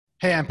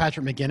Hey, I'm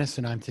Patrick McGinnis,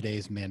 and I'm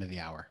today's Man of the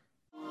Hour.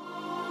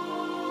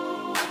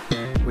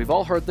 We've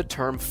all heard the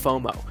term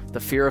FOMO, the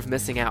fear of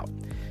missing out.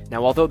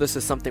 Now, although this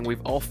is something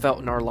we've all felt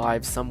in our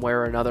lives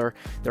somewhere or another,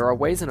 there are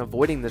ways in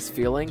avoiding this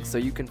feeling so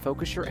you can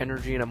focus your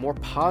energy in a more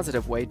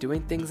positive way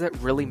doing things that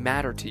really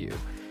matter to you.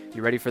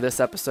 You ready for this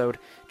episode?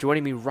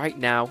 Joining me right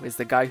now is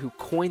the guy who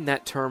coined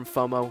that term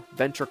FOMO,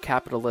 venture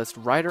capitalist,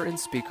 writer, and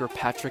speaker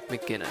Patrick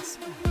McGinnis.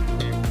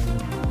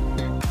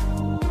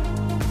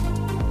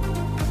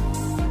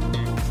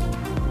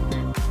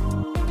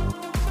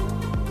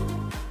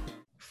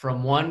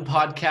 From one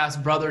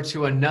podcast brother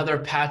to another,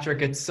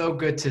 Patrick, it's so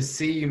good to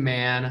see you,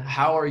 man.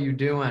 How are you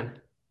doing?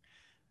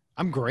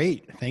 I'm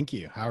great. Thank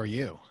you. How are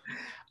you?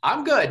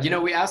 I'm good.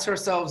 We ask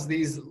ourselves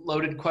these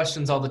loaded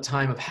questions all the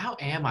time of how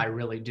am I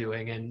really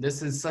doing? And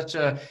this is such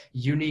a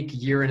unique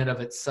year in and of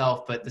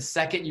itself. But the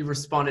second you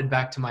responded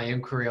back to my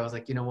inquiry, I was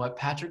like, you know what?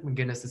 Patrick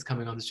McGinnis is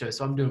coming on the show,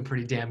 so I'm doing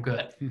pretty damn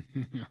good.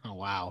 Oh,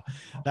 wow.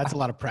 That's a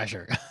lot of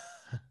pressure.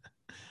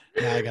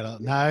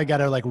 Now I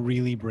gotta like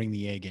really bring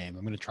the A game.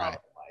 I'm going to try it.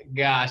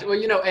 Gosh. Well,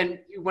 and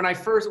when I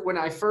first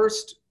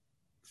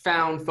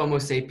found FOMO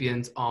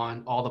Sapiens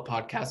on all the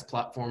podcast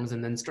platforms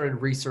and then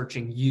started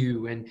researching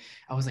you, and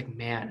I was like,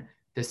 man,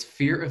 this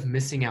fear of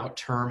missing out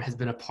term has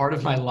been a part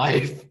of my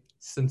life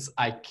since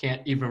I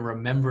can't even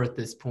remember at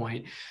this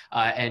point.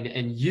 And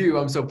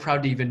I'm so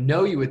proud to even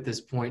know you at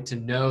this point, to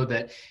know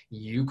that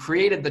you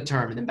created the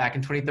term. And then back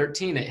in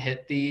 2013, it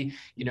hit the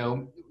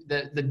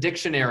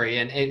dictionary,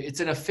 and it's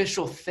an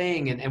official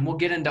thing. And we'll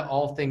get into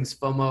all things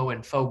FOMO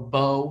and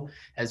FOBO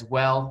as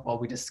well while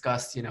we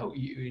discuss,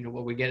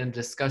 while we get into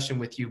discussion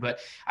with you. But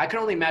I can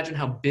only imagine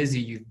how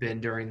busy you've been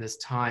during this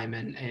time.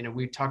 And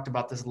we talked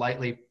about this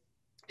lightly,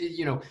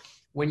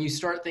 when you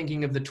start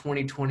thinking of the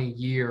 2020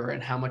 year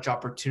and how much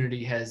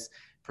opportunity has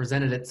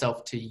presented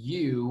itself to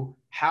you,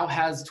 how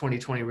has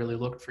 2020 really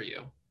looked for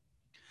you?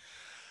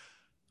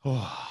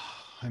 Oh,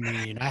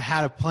 I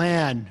had a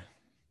plan.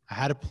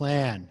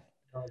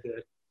 Oh,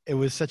 good. It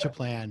was such a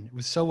plan. It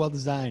was so well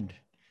designed.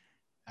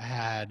 I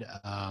had,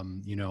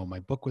 my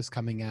book was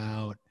coming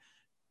out,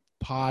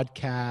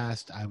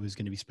 podcast. I was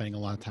going to be spending a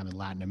lot of time in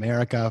Latin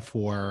America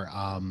for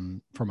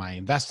my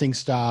investing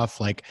stuff.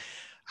 Like,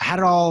 I had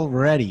it all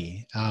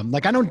ready. I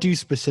don't do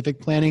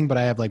specific planning, but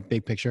I have like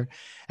big picture,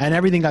 and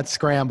everything got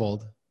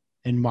scrambled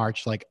in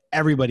March, like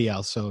everybody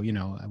else. So,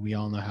 we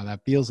all know how that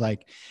feels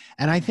like.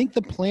 And I think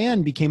the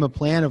plan became a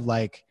plan of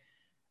like,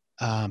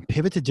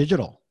 pivot to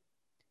digital.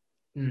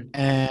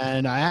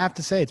 And I have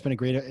to say, it's been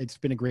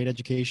a great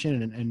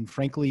education, and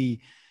frankly,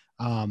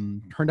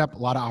 turned up a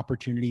lot of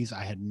opportunities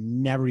I had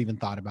never even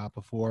thought about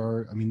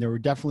before. There were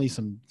definitely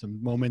some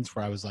moments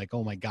where I was like,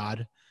 oh my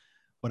God,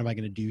 what am I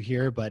going to do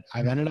here? But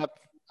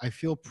I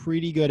feel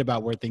pretty good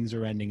about where things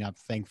are ending up,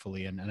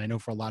 thankfully. And I know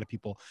for a lot of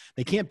people,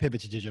 they can't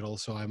pivot to digital.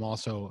 So I'm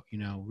also,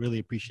 really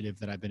appreciative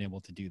that I've been able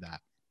to do that.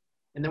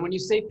 And then when you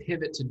say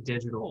pivot to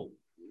digital,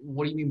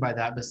 what do you mean by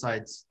that,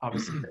 besides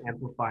obviously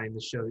amplifying the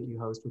show that you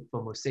host with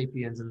FOMO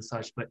Sapiens and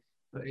such? But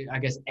I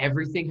guess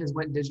everything has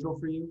went digital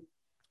for you?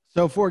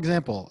 So for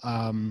example,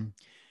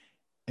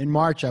 in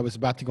March, I was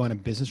about to go on a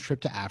business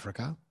trip to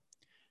Africa,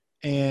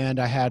 and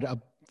I had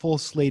a full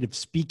slate of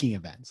speaking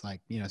events,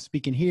 like,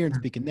 speaking here and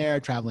speaking there,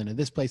 traveling to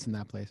this place and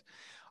that place,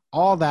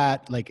 all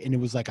that, and it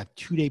was like a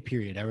 2-day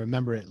period. I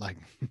remember it like,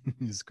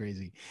 it's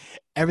crazy.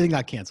 Everything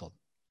got canceled,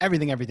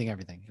 everything.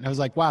 And I was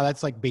like, wow,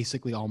 that's like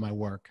basically all my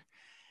work.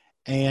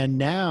 And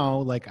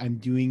now I'm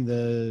doing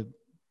the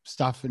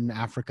stuff in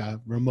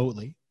Africa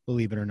remotely,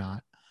 believe it or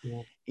not.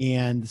 Yeah.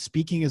 And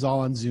speaking is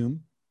all on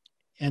Zoom.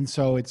 And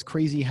so it's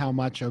crazy how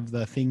much of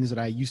the things that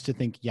I used to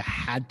think you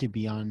had to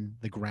be on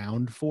the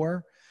ground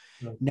for,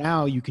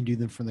 now you can do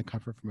them from the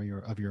comfort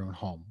of your own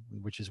home,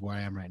 which is where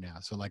I am right now.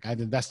 So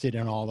I've invested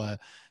in all the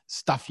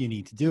stuff you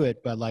need to do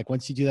it, but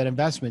once you do that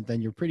investment,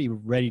 then you're pretty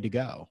ready to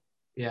go.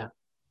 Yeah.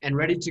 And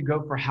ready to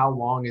go for how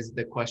long is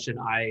the question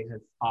I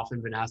have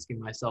often been asking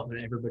myself, and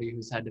everybody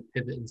who's had to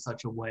pivot in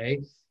such a way.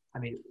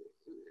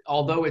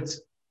 Although it's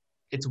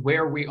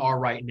where we are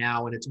right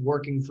now, and it's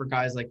working for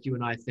guys like you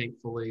and I,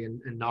 thankfully,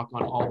 and knock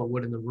on all the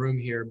wood in the room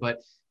here. But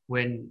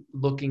when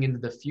looking into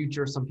the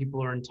future, some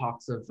people are in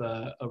talks of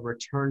a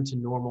return to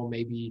normal,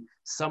 maybe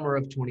summer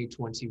of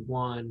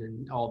 2021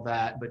 and all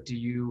that. But do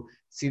you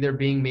see there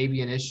being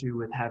maybe an issue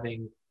with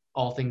having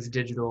all things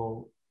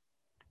digital,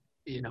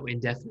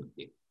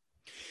 indefinitely?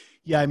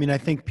 Yeah, I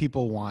think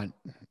people want,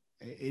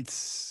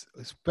 it's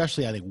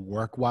especially, I think,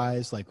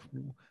 work-wise,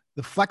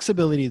 the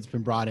flexibility that's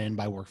been brought in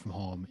by work from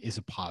home is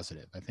a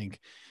positive. I think,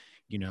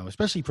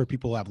 especially for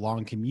people who have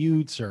long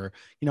commutes, or,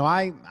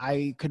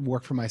 I could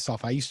work for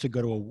myself. I used to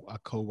go to a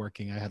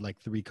co-working. I had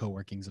 3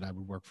 co-workings that I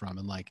would work from.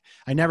 And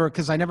I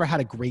never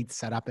had a great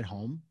setup at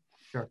home.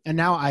 Sure. And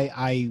now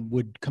I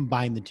would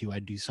combine the two.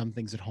 I'd do some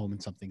things at home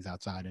and some things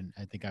outside. And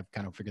I think I've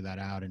kind of figured that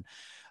out. And,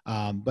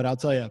 but I'll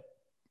tell you,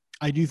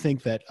 I do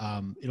think that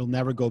it'll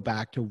never go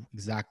back to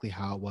exactly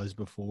how it was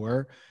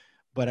before.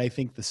 But I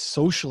think the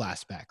social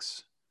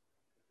aspects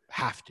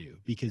have to,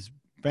 because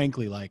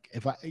frankly,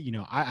 if I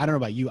don't know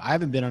about you, I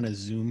haven't been on a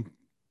Zoom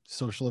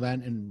social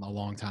event in a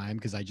long time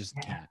because I just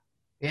can't.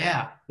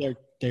 Yeah.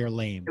 They're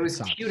lame. It was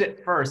cute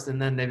at first,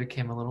 and then they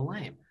became a little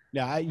lame.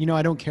 Yeah,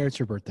 I don't care. It's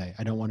your birthday.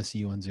 I don't want to see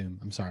you on Zoom.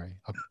 I'm sorry.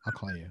 I'll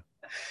call you.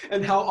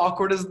 And how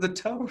awkward is the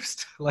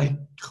toast? Like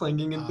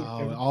clinging into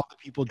all the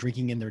people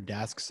drinking in their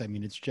desks. I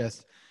mean, it's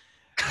just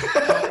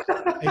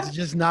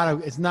it's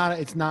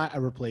not a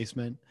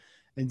replacement.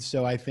 And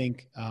so I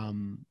think,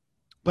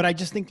 but I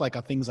just think like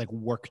things like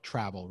work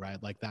travel,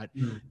 right? Like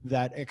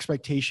that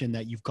expectation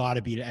that you've got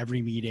to be to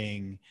every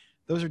meeting,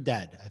 those are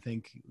dead. I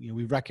think,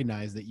 we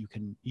recognize that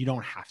you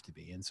don't have to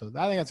be. And so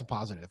I think that's a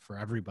positive for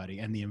everybody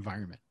and the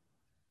environment.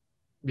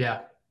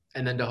 Yeah.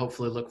 And then to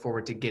hopefully look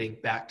forward to getting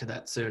back to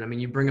that soon. I mean,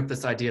 you bring up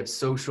this idea of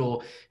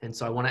social. And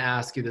so I want to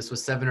ask you, this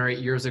was 7 or 8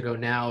 years ago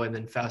now, and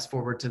then fast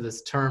forward to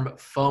this term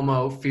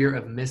FOMO, fear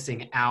of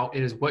missing out.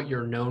 It is what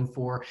you're known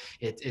for.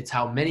 It's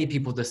how many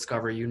people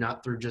discover you,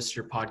 not through just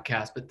your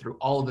podcast, but through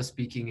all of the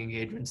speaking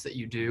engagements that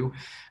you do.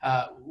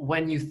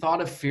 When you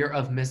thought of fear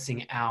of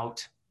missing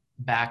out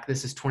back,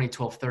 this is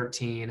 2012,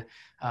 13,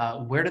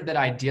 where did that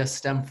idea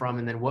stem from?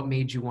 And then what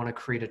made you want to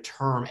create a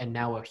term and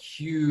now a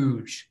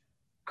huge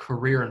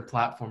career and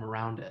platform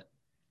around it?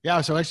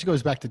 Yeah, so it actually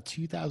goes back to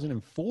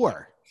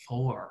 2004.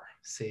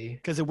 See?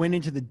 Because it went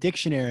into the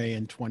dictionary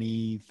in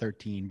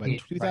 2013. But in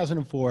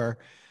 2004,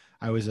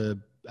 I was a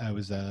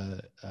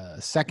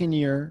second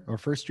year or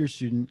first year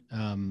student.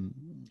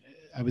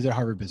 I was at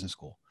Harvard Business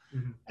School.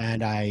 Mm-hmm.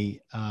 And I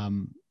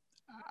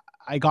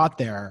got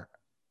there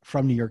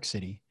from New York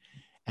City.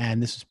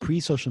 And this was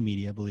pre-social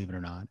media, believe it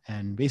or not.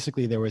 And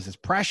basically there was this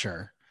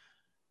pressure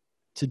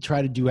to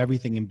try to do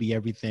everything and be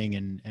everything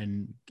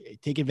and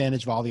take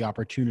advantage of all the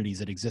opportunities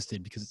that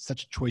existed because it's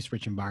such a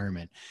choice-rich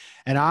environment.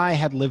 And I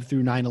had lived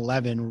through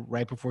 9/11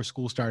 right before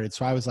school started.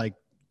 So I was like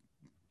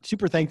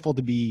super thankful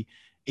to be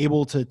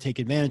able to take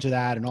advantage of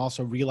that, and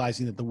also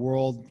realizing that the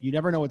world, you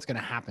never know what's going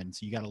to happen.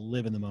 So you got to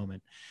live in the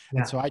moment. Yeah.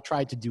 And so I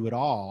tried to do it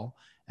all,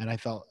 and I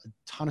felt a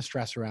ton of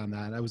stress around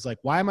that. I was like,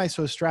 why am I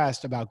so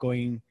stressed about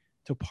going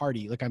to a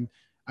party? Like I'm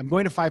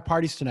going to 5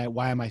 parties tonight.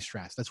 Why am I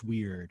stressed? That's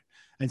weird.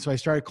 And so I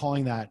started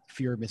calling that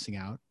fear of missing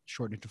out,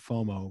 shortened to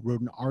FOMO, wrote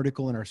an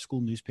article in our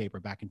school newspaper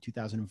back in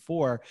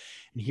 2004.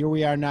 And here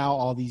we are now,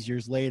 all these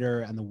years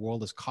later, and the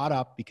world is caught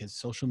up because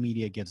social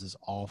media gives us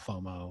all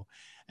FOMO.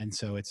 And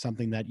so it's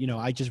something that,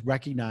 I just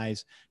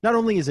recognize, not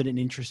only is it an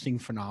interesting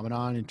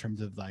phenomenon in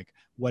terms of like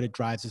what it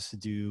drives us to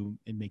do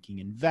in making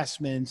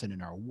investments and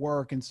in our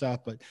work and stuff,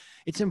 but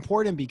it's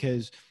important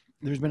because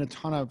there's been a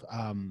ton of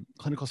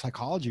clinical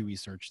psychology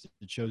research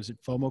that shows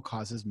that FOMO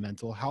causes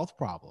mental health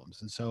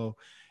problems. And so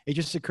it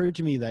just occurred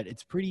to me that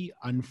it's pretty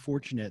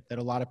unfortunate that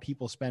a lot of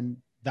people spend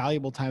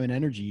valuable time and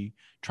energy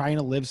trying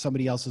to live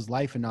somebody else's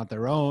life and not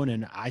their own.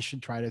 And I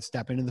should try to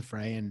step into the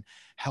fray and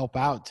help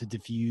out to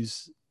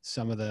diffuse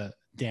some of the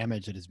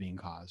damage that is being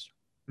caused.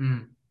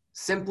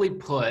 Simply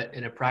put,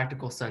 in a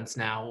practical sense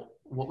now,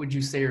 what would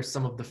you say are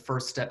some of the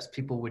first steps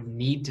people would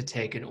need to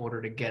take in order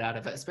to get out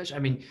of it? Especially, I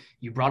mean,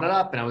 you brought it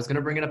up and I was going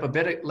to bring it up a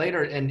bit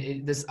later.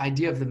 And this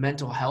idea of the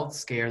mental health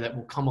scare that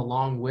will come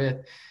along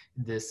with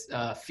this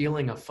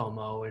feeling of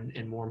FOMO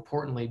and more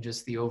importantly,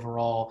 just the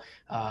overall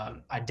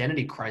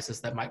identity crisis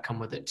that might come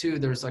with it too.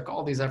 There's like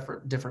all these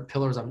different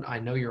pillars I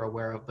know you're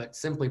aware of, but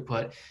simply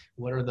put,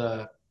 what are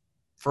the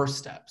first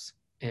steps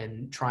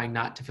in trying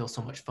not to feel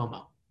so much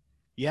FOMO?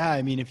 Yeah,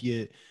 I mean,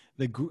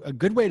 a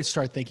good way to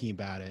start thinking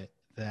about it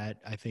that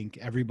I think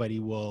everybody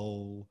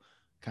will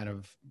kind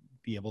of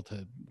be able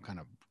to kind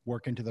of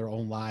work into their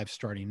own lives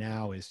starting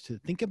now is to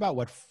think about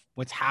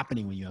what's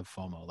happening when you have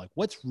FOMO, like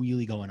what's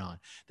really going on.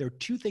 There are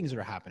 2 things that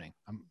are happening.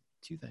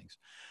 2 things.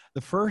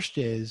 The first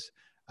is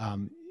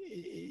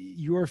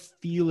you're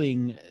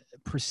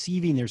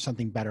perceiving there's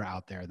something better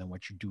out there than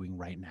what you're doing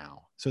right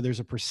now. So there's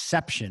a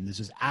perception, there's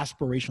this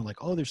aspirational,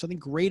 like, oh, there's something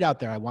great out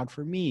there I want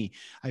for me.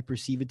 I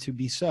perceive it to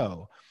be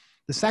so.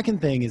 The second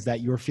thing is that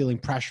you're feeling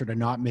pressure to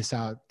not miss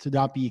out, to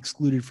not be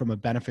excluded from a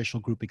beneficial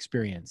group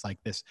experience like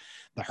this.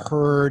 The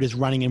herd is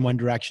running in one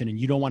direction and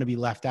you don't want to be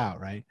left out,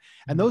 right?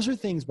 And those are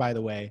things, by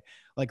the way,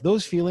 like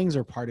those feelings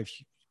are part of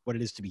what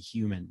it is to be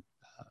human.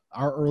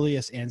 Our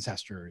earliest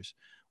ancestors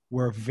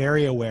were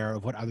very aware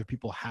of what other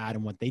people had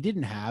and what they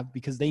didn't have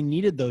because they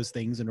needed those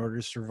things in order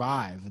to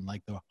survive in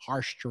like the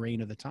harsh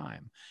terrain of the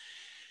time.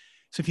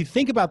 So if you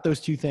think about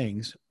those 2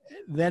 things,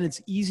 then it's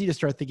easy to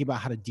start thinking about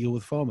how to deal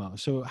with FOMO.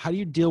 So how do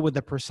you deal with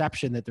the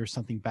perception that there's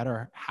something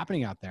better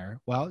happening out there?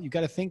 Well, you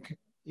got to think,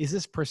 is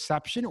this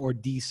perception or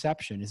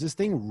deception? Is this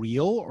thing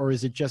real or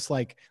is it just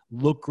like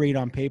look great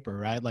on paper,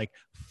 right? Like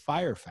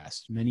Fyre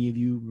Fest. Many of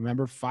you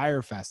remember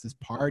Fyre Fest, this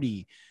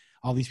party,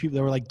 all these people,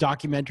 there were like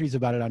documentaries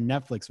about it on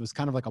Netflix. It was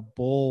kind of like a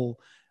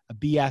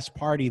BS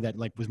party that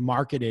like was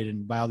marketed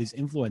and by all these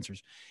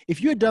influencers.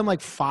 If you had done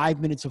like 5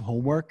 minutes of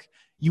homework,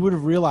 you would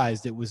have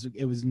realized it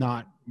was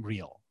not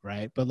real,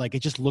 right? But like, it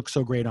just looks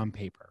so great on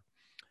paper.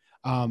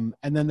 And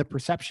then the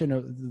perception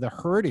of the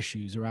herd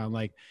issues around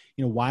like,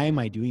 why am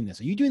I doing this?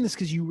 Are you doing this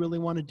because you really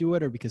want to do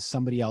it or because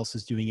somebody else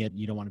is doing it and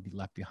you don't want to be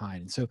left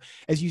behind? And so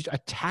as you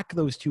attack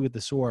those 2 at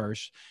the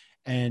source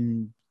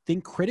and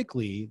think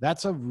critically,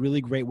 that's a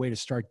really great way to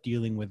start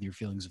dealing with your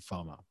feelings of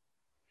FOMO.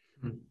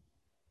 Hmm.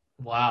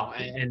 Wow.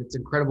 And it's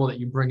incredible that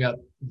you bring up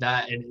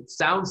that. And it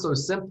sounds so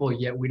simple,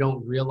 yet we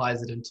don't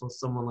realize it until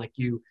someone like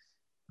you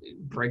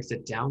breaks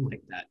it down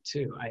like that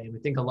too. I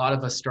think a lot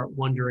of us start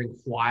wondering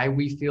why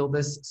we feel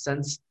this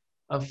sense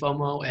of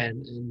FOMO,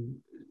 and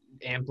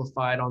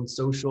amplified on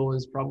social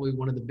is probably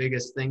one of the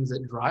biggest things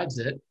that drives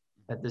it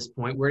at this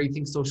point. Where do you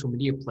think social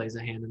media plays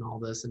a hand in all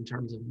this in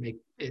terms of make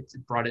it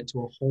brought it to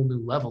a whole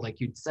new level? Like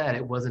you'd said,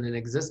 it wasn't in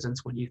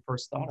existence when you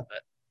first thought of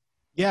it.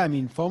 Yeah, I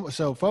mean,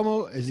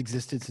 FOMO has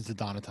existed since the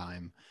dawn of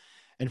time.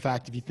 In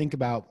fact, if you think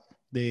about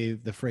the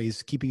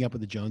phrase "keeping up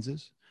with the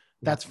Joneses,"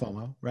 Yeah. that's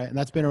FOMO, right? And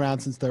that's been around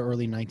since the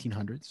early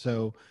 1900s.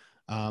 So,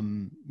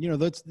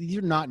 these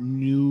are not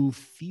new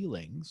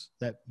feelings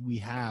that we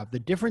have. The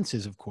difference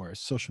is, of course,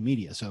 social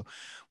media. So,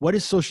 what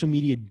does social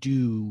media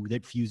do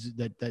that fuses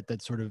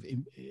that sort of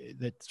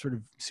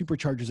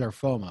supercharges our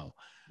FOMO?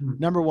 Hmm.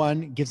 Number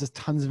one, it gives us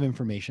tons of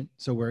information.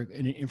 So we're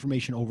in an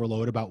information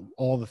overload about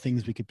all the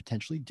things we could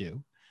potentially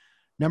do.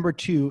 Number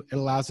two, it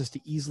allows us to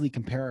easily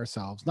compare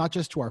ourselves, not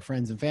just to our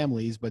friends and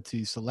families, but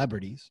to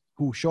celebrities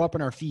who show up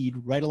in our feed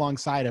right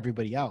alongside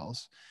everybody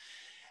else.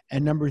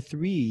 And number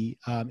three,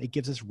 it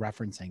gives us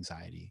reference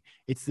anxiety.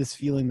 It's this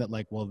feeling that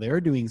like, well, they're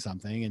doing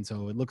something, and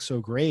so it looks so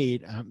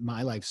great.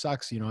 My life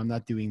sucks. I'm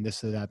not doing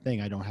this or that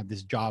thing. I don't have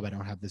this job. I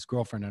don't have this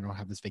girlfriend. I don't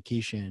have this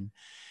vacation.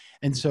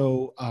 And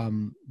so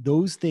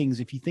those things,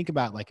 if you think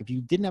about, like, if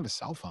you didn't have a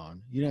cell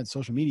phone, you had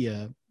social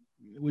media,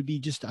 it would be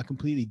just a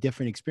completely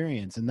different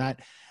experience. And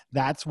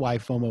that's why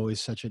FOMO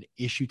is such an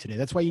issue today.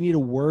 That's why you need a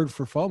word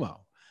for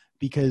FOMO,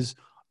 because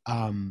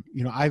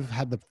I've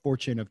had the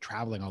fortune of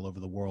traveling all over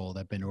the world.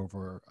 I've been to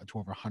over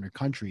 100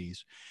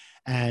 countries,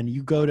 and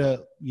you go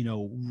to,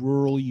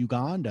 rural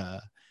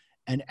Uganda,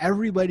 and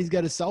everybody's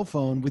got a cell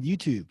phone with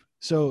YouTube.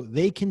 So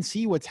they can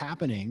see what's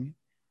happening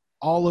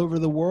all over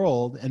the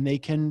world, and they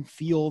can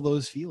feel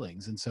those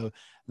feelings. And so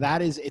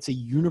it's a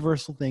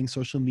universal thing.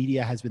 Social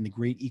media has been the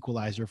great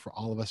equalizer for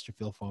all of us to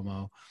feel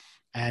FOMO.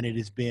 And it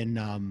has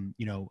been,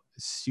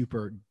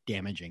 super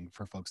damaging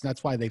for folks. And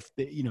that's why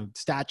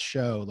stats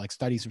show, like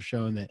studies have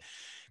shown, that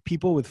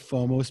people with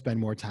FOMO spend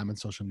more time on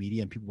social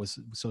media, and people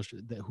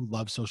who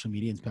love social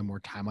media and spend more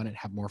time on it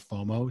have more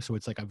FOMO. So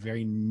it's like a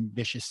very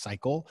vicious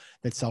cycle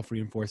that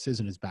self-reinforces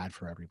and is bad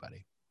for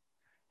everybody.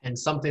 And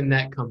something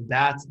that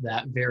combats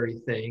that very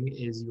thing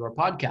is your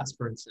podcast,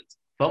 for instance,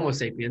 FOMO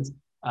Sapiens.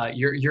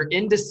 You're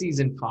into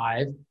season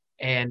 5.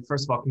 And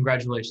first of all,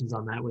 congratulations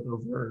on that with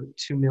over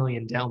 2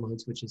 million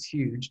downloads, which is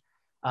huge.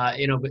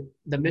 But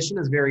the mission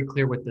is very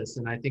clear with this.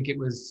 And I think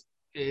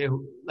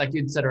like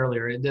you'd said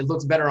earlier, it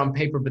looks better on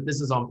paper, but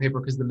this is on paper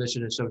because the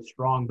mission is so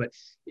strong. But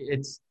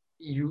it's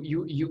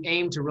you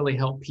aim to really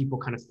help people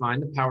kind of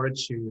find the power to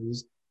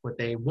choose what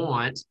they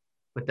want,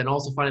 but then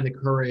also finding the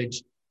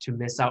courage to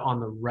miss out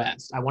on the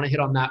rest. I want to hit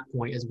on that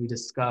point as we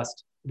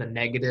discussed the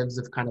negatives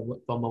of kind of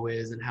what FOMO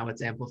is and how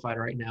it's amplified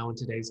right now in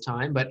today's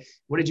time. But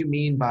what did you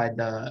mean by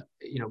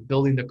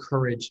building the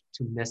courage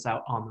to miss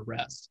out on the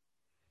rest?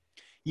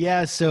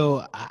 Yeah.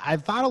 So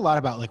I've thought a lot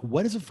about, like,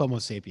 what is a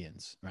FOMO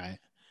sapiens, right?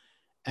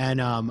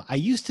 And I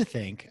used to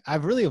think,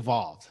 I've really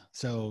evolved.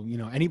 So,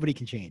 anybody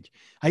can change.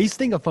 I used to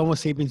think a FOMO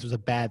sapiens was a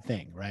bad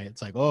thing, right?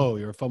 It's like, oh,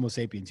 you're a FOMO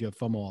sapiens. You have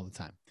FOMO all the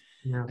time.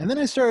 Yeah. And then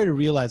I started to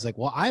realize, like,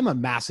 well, I'm a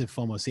massive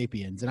FOMO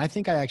sapiens. And I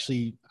think I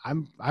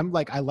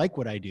like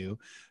what I do.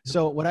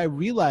 So what I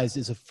realized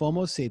is a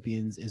FOMO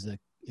sapiens is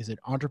an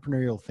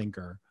entrepreneurial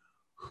thinker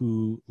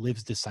who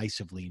lives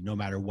decisively no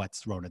matter what's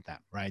thrown at them,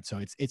 right?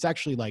 So it's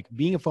actually like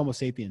being a FOMO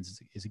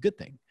sapiens is a good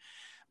thing.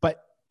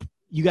 But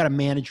you got to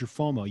manage your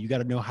FOMO. You got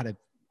to know how to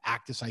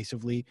act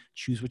decisively,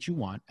 choose what you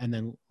want, and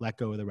then let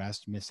go of the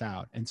rest, miss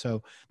out. And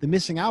so the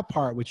missing out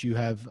part, which you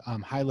have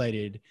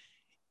highlighted,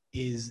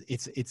 is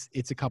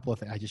it's a couple of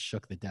things. I just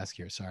shook the desk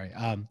here. Sorry.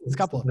 It's a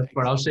couple of things.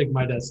 I'll shake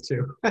my desk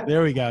too.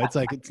 There we go. It's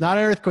like, it's not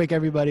an earthquake,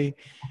 everybody.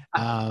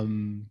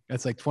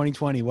 It's like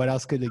 2020. What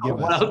else could they give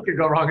us? What else could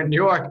go wrong in New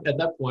York at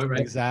that point, right?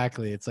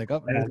 Exactly. It's like,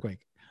 an earthquake.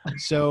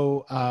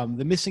 So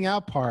the missing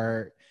out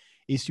part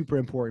is super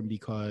important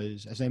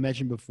because, as I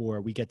mentioned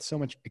before, we get so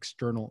much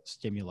external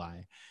stimuli.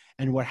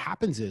 And what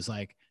happens is,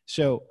 like,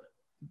 so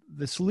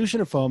the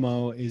solution of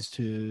FOMO is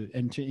to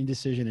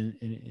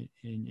indecision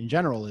in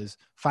general is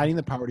finding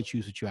the power to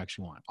choose what you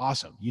actually want.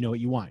 Awesome. You know what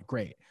you want.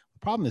 Great. The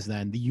problem is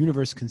then the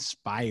universe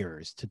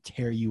conspires to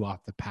tear you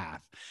off the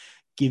path,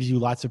 gives you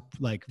lots of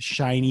like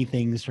shiny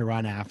things to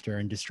run after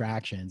and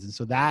distractions. And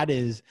so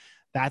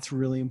that's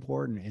really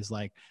important, is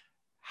like,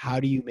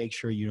 how do you make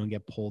sure you don't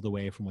get pulled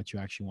away from what you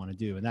actually want to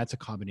do? And that's a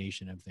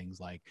combination of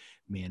things like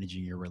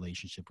managing your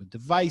relationship with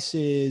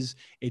devices.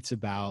 It's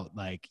about,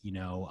 like,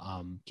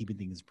 keeping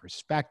things in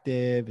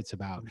perspective. It's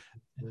about,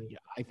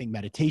 I think,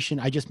 meditation.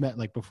 I just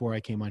before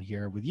I came on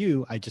here with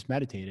you, I just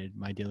meditated,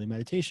 my daily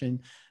meditation,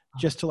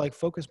 just to like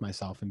focus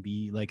myself and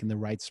be like in the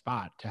right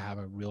spot to have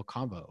a real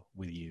convo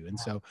with you. And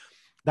so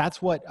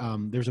that's what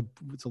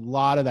it's a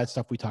lot of that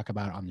stuff we talk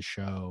about on the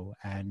show,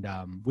 and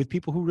with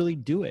people who really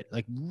do it,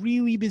 like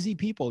really busy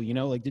people,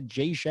 like the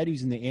Jay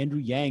Shetty's and the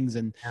Andrew Yangs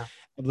and Yeah.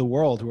 of the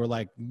world, who are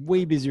like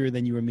way busier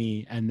than you or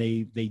me, and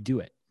they do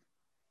it.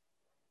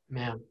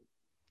 Man,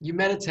 you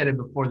meditated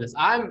before this.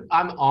 I'm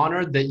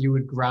honored that you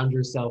would ground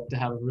yourself to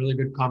have a really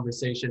good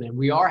conversation, and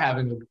we are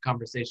having a good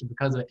conversation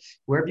because of it.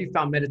 Where have you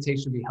found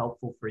meditation to be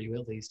helpful for you,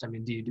 at least? I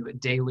mean, do you do it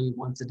daily,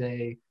 once a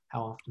day?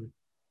 How often?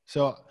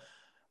 So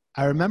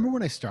I remember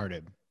when I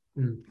started.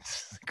 Mm.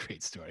 This is a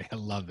great story. I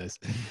love this.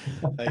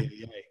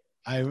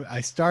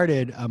 I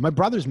started. My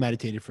brother's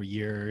meditated for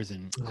years,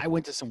 and I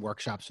went to some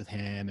workshops with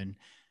him, and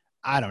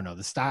I don't know,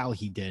 the style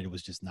he did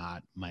was just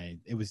not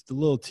it was a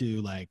little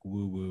too like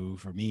woo woo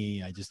for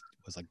me. I just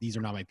was like, these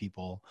are not my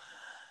people.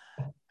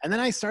 And then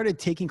I started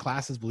taking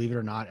classes, believe it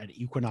or not, at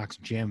Equinox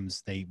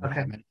gyms. They would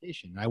have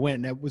meditation. I went,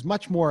 and it was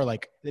much more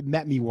like, it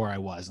met me where I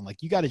was. And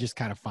like, you got to just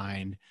kind of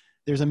find,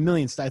 there's a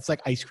million styles. It's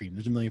like ice cream.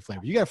 There's a million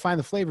flavors. You got to find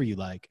the flavor you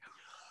like.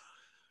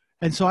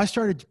 And so I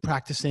started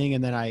practicing,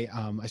 and then I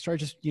started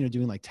just,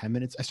 doing like 10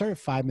 minutes. I started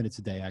 5 minutes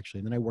a day, actually.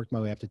 And then I worked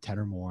my way up to 10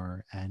 or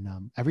more. And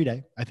every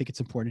day, I think it's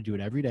important to do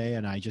it every day.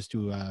 And I just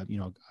do,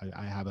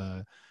 I have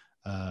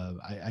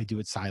I do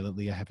it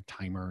silently. I have a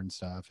timer and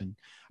stuff. And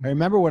I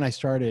remember when I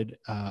started,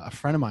 a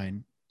friend of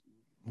mine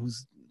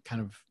who's kind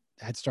of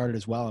had started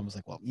as well, and was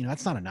like, well,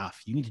 that's not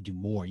enough. You need to do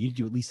more. You need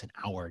to do at least an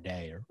hour a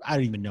day, or I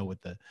don't even know what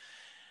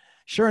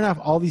sure enough,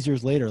 all these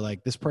years later,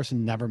 like, this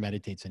person never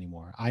meditates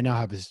anymore. I now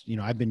have this,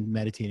 I've been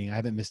meditating. I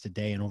haven't missed a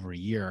day in over a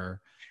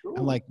year. Sure.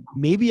 I'm like,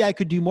 maybe I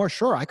could do more.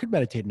 Sure, I could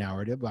meditate an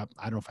hour, but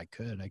I don't know if I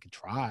could. I could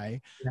try.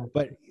 Yeah.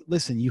 But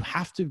listen, you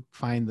have to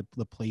find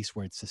the place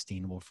where it's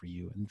sustainable for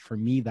you. And for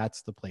me,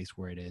 that's the place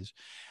where it is.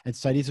 And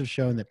studies have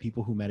shown that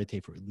people who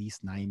meditate for at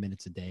least 9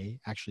 minutes a day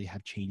actually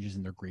have changes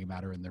in their gray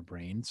matter in their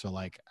brain. So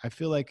like, I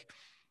feel like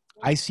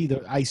I see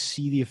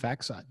the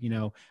effects.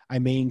 I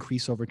may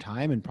increase over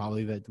time, and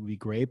probably that would be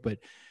great. But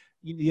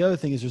the other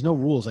thing is, there's no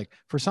rules. Like,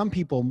 for some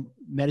people,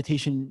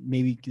 meditation,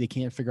 maybe they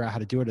can't figure out how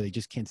to do it, or they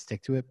just can't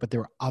stick to it. But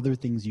there are other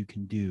things you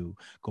can do.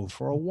 Go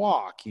for a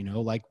walk,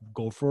 like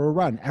go for a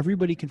run.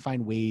 Everybody can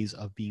find ways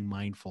of being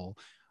mindful.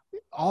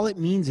 All it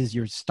means is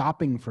you're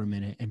stopping for a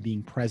minute and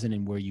being present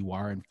in where you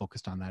are and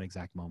focused on that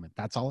exact moment.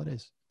 That's all it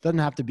is. It doesn't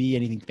have to be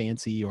anything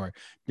fancy, or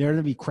there are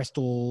going to be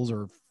crystals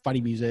or funny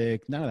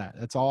music. None of that.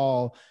 That's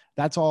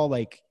all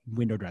like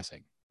window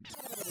dressing.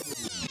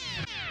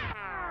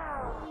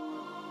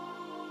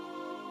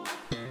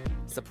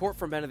 Support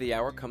for Men of the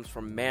Hour comes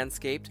from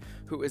Manscaped,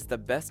 who is the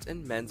best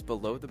in men's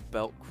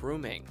below-the-belt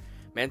grooming.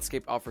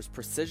 Manscaped offers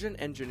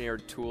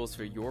precision-engineered tools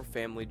for your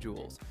family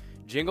jewels.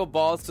 Jingle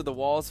balls to the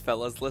walls,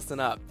 fellas, listen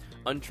up.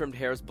 Untrimmed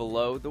hairs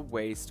below the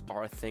waist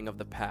are a thing of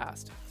the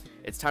past.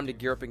 It's time to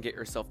gear up and get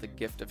yourself the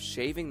gift of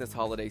shaving this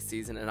holiday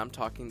season, and I'm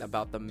talking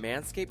about the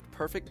Manscaped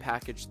Perfect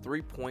Package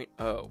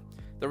 3.0.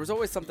 There was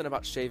always something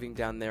about shaving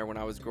down there when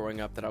I was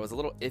growing up that I was a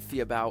little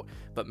iffy about,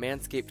 but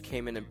Manscaped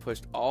came in and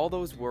pushed all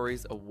those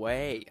worries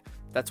away.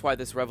 That's why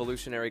this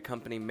revolutionary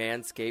company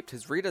Manscaped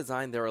has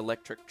redesigned their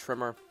electric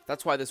trimmer.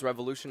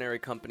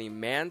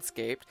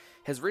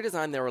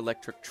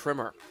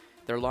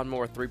 Their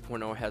Lawnmower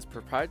 3.0 has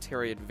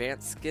proprietary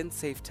advanced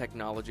skin-safe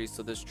technology,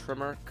 so this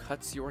trimmer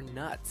cuts your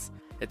nuts.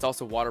 It's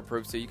also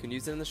waterproof, so you can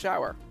use it in the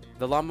shower.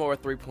 The Lawnmower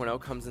 3.0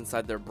 comes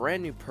inside their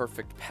brand new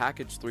Perfect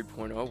Package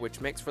 3.0,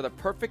 which makes for the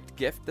perfect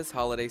gift this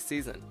holiday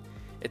season.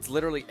 It's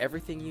literally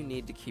everything you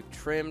need to keep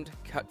trimmed,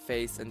 cut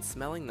face, and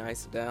smelling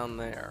nice down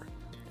there.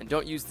 And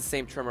don't use the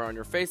same trimmer on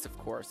your face, of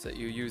course, that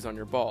you use on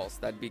your balls.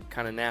 That'd be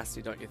kind of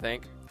nasty, don't you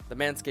think? The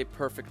Manscaped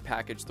Perfect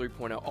Package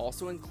 3.0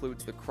 also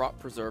includes the Crop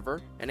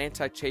Preserver, an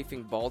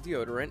anti-chafing ball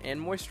deodorant,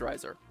 and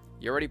moisturizer.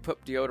 You already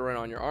put deodorant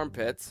on your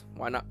armpits.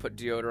 Why not put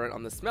deodorant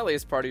on the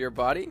smelliest part of your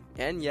body?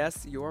 And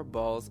yes, your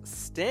balls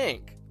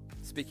stink.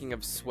 Speaking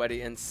of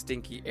sweaty and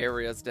stinky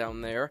areas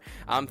down there,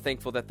 I'm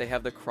thankful that they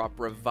have the Crop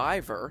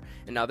Reviver,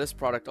 and now this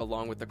product,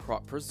 along with the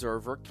Crop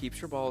Preserver,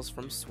 keeps your balls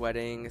from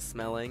sweating,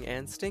 smelling,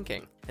 and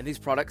stinking. And these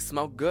products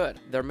smell good.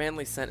 Their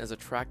manly scent is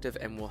attractive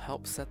and will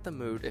help set the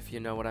mood, if you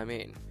know what I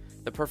mean.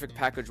 The Perfect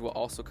Package will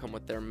also come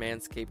with their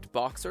Manscaped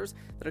boxers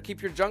that'll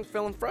keep your junk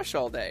feeling fresh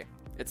all day.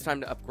 It's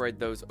time to upgrade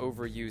those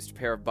overused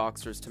pair of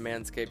boxers to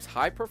Manscaped's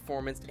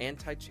high-performance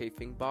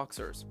anti-chafing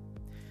boxers.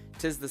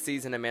 'Tis the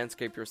season to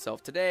manscape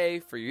yourself today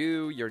for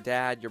you, your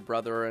dad, your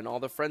brother, and all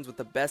the friends with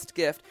the best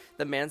gift,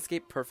 the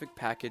Manscaped Perfect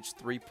Package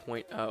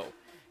 3.0.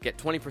 Get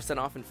 20%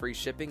 off and free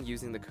shipping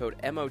using the code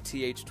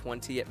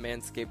MOTH20 at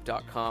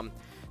manscaped.com.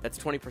 That's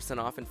 20%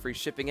 off and free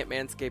shipping at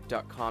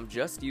manscaped.com.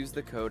 Just use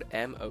the code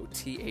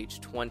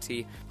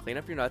MOTH20. Clean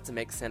up your nuts and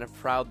make Santa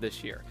proud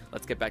this year.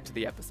 Let's get back to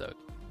the episode.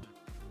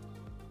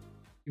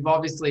 You've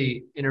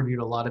obviously interviewed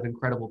a lot of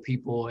incredible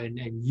people, and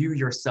you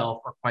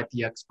yourself are quite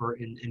the expert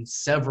in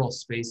several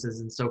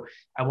spaces. And so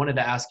I wanted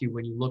to ask you,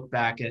 when you look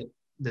back at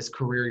this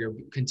career you're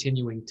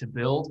continuing to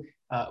build,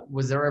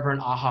 was there ever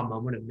an aha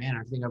moment of, man,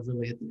 I think I've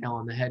really hit the nail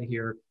on the head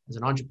here as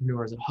an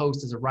entrepreneur, as a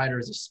host, as a writer,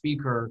 as a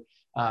speaker?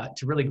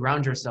 to really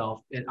ground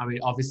yourself. And I mean,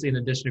 obviously, in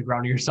addition to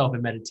grounding yourself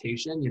in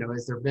meditation,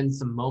 has there been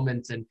some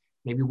moments, and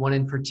maybe one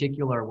in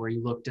particular, where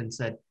you looked and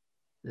said,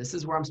 this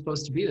is where I'm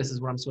supposed to be. This is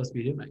what I'm supposed to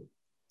be doing?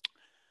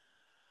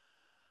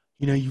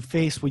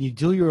 When you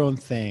do your own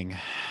thing,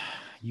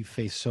 you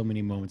face so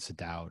many moments of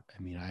doubt.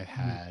 I mean, I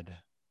had,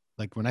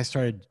 like, when I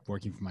started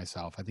working for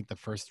myself, I think the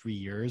first 3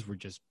 years were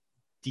just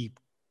deep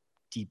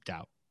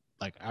doubt.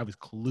 Like, I was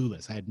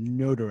clueless. I had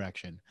no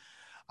direction.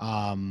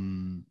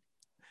 But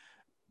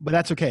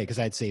that's okay, because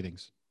I had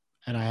savings,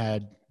 and I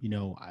had,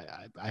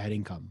 I had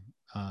income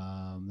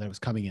that was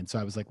coming in. So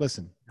I was like,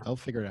 listen, I'll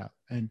figure it out.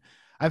 And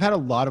I've had a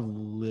lot of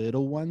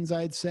little ones,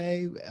 I'd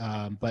say,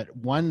 but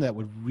one that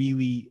would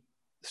really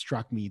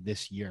struck me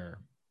this year,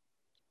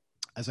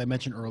 as I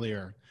mentioned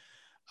earlier,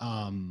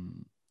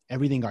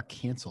 everything got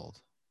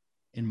canceled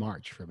in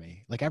March for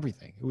me. Like,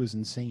 everything. It was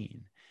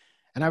insane.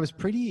 And I was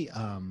pretty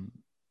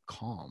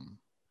calm.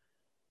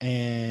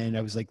 And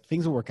I was like,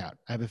 things will work out.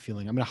 I have a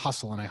feeling I'm going to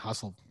hustle. And I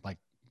hustled like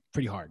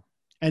pretty hard.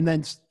 And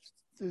then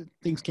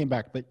things came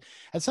back. But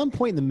at some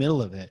point in the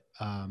middle of it,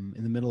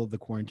 in the middle of the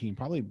quarantine,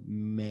 probably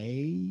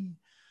May,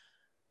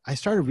 I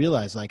started to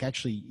realize, like,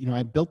 actually,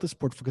 I built this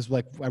portfolio because,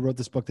 like, I wrote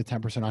this book, The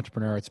 10%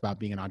 Entrepreneur. It's about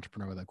being an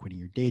entrepreneur without quitting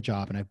your day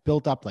job. And I've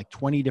built up like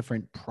 20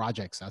 different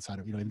projects outside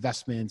of,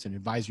 investments and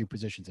advisory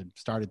positions, and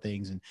started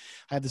things. And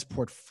I have this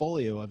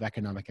portfolio of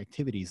economic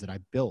activities that I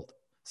built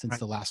since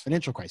the last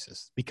financial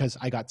crisis, because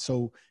I got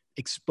so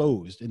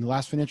exposed. In the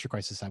last financial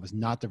crisis, I was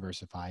not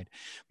diversified.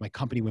 My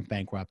company went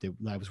bankrupt.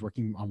 I was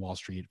working on Wall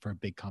Street for a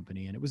big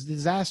company, and it was a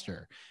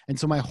disaster. And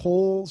so my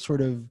whole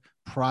sort of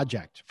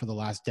project for the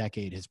last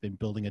decade has been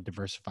building a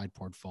diversified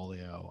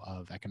portfolio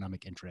of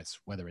economic interests,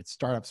 whether it's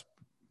startups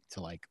to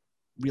like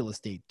real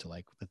estate to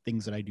like the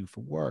things that I do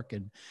for work.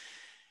 And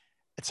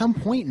at some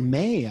point in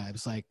May, I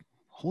was like,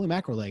 holy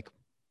mackerel, like,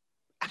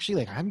 actually,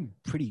 like, I'm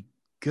pretty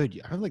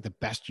good. I have like the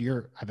best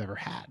year I've ever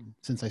had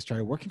since I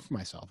started working for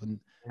myself. And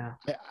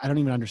I don't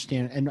even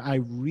understand. And I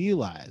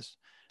realized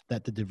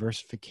that the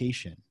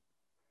diversification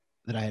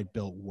that I had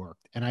built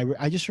worked. And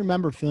I just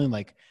remember feeling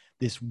like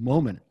this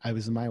moment. I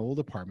was in my old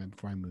apartment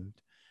before I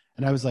moved,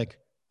 and I was like,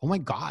 oh my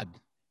God,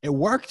 it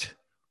worked.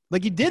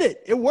 Like, you did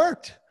it. It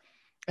worked.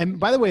 And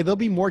by the way, there'll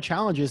be more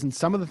challenges, and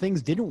some of the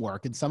things didn't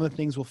work and some of the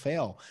things will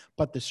fail,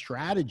 but the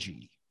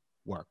strategy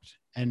worked.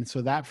 And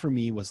so that for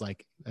me was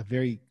like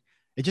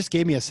it just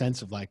gave me a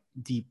sense of like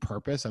deep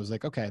purpose. I was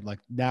like, okay, like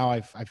now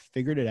I've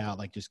figured it out.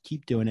 Like, just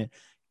keep doing it,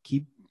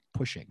 keep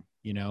pushing,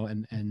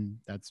 and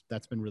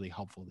that's been really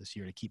helpful this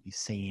year to keep me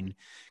sane.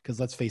 Because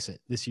let's face it,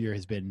 this year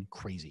has been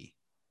crazy.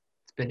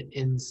 It's been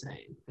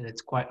insane, and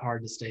it's quite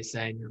hard to stay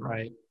sane. You're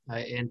right.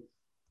 And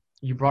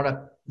you brought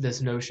up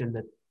this notion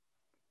that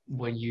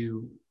when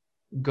you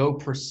go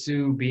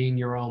pursue being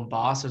your own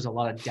boss, there's a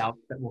lot of doubt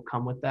that will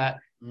come with that.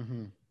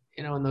 Mm-hmm.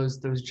 And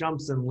those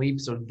jumps and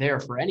leaps are there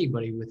for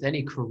anybody with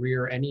any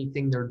career,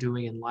 anything they're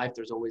doing in life.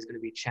 There's always going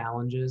to be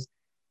challenges.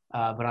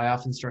 But I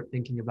often start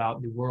thinking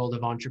about the world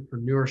of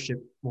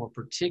entrepreneurship more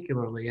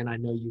particularly, and I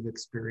know you've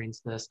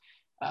experienced this.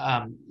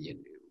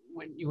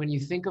 When you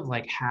think of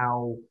like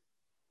how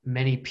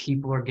many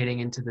people are getting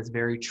into this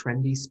very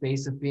trendy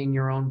space of being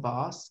your own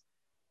boss,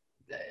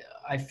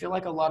 I feel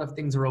like a lot of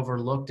things are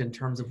overlooked in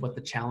terms of what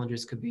the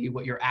challenges could be,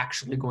 what you're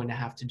actually going to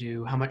have to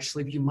do, how much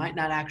sleep you might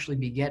not actually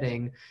be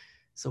getting.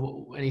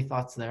 So any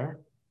thoughts there?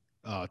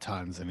 Oh,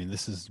 tons. I mean,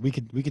 we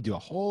could do a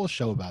whole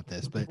show about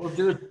this, but we'll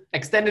do an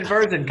extended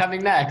version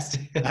coming next.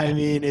 I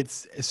mean,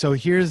 so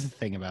here's the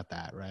thing about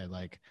that, right?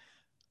 Like,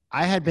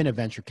 I had been a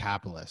venture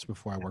capitalist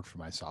before I worked for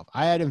myself.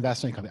 I had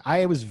invested in companies.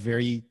 I was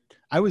very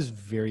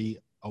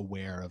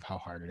aware of how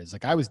hard it is.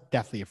 Like, I was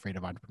definitely afraid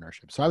of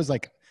entrepreneurship. So I was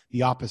like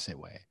the opposite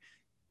way,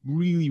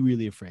 really,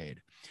 really afraid.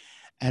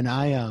 And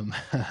I,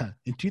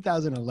 in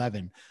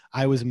 2011,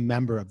 I was a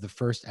member of the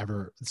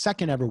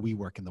second ever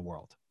WeWork in the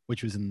world,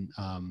 which was in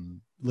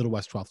Little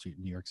West 12th Street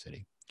in New York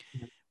City,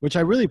 which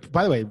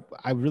by the way,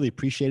 I really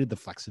appreciated the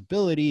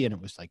flexibility, and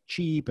it was like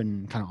cheap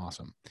and kind of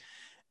awesome.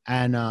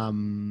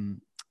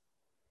 And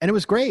it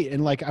was great.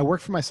 And like, I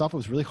worked for myself. It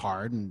was really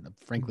hard. And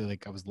frankly,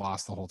 like, I was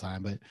lost the whole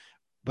time,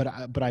 but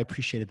I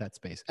appreciated that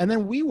space. And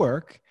then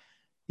WeWork,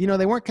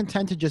 they weren't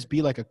content to just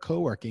be like a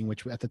co-working,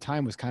 which at the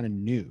time was kind of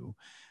new.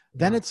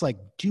 Then it's like,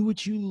 do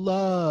what you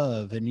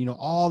love. And,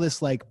 all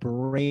this like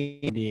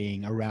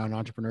branding around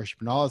entrepreneurship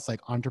and all this like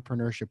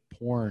entrepreneurship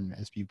porn,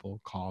 as people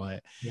call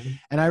it. Yeah.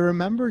 And I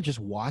remember just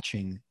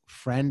watching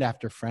friend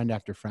after friend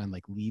after friend,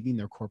 like leaving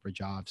their corporate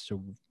jobs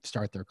to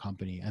start their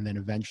company. And then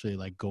eventually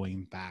like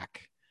going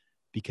back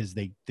because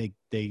they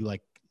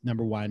like,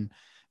 number one,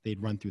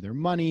 they'd run through their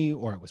money,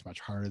 or it was much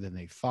harder than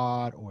they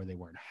thought, or they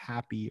weren't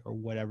happy, or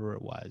whatever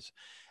it was.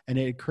 And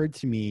it occurred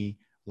to me,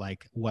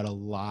 like, what a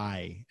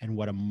lie and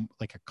what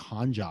a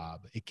con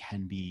job it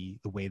can be,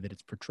 the way that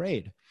it's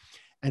portrayed.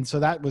 And so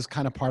that was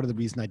kind of part of the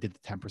reason I did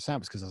the 10%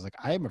 was because I was like,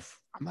 I'm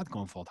not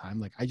going full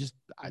time. Like,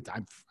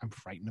 I'm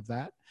frightened of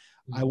that.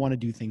 Mm-hmm. I want to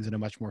do things in a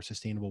much more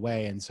sustainable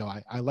way. And so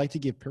I like to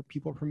give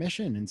people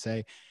permission and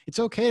say, it's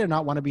okay to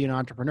not want to be an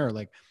entrepreneur.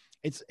 Like,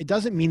 it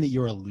doesn't mean that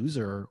you're a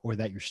loser or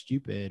that you're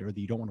stupid or that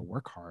you don't want to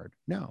work hard.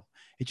 No,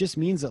 it just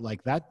means that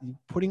like that,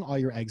 putting all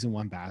your eggs in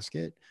one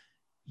basket,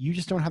 you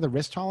just don't have the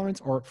risk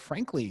tolerance, or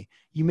frankly,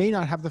 you may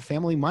not have the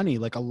family money.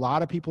 Like a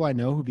lot of people I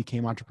know who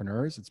became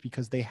entrepreneurs, it's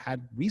because they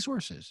had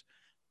resources.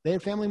 They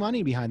had family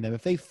money behind them.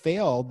 If they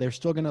failed, they're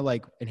still going to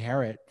like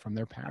inherit from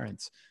their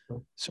parents.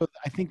 So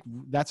I think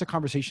that's a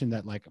conversation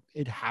that like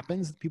it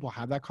happens. People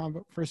have that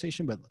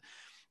conversation, but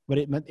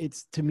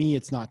it's, to me,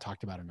 it's not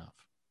talked about enough.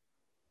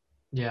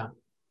 Yeah.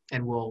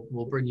 And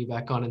we'll bring you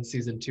back on in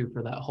season 2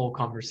 for that whole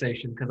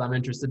conversation, because I'm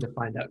interested to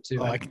find out too.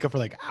 Oh, I could go for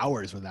like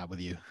hours with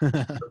you. We're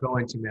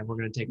going to, man. We're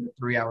going to take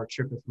a 3-hour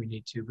trip if we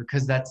need to,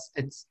 because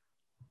it's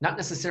not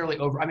necessarily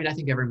over. I mean, I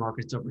think every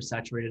market's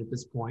oversaturated at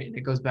this point, and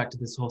it goes back to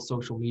this whole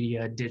social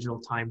media, digital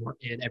time we're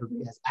in.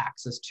 Everybody has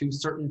access to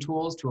certain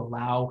tools to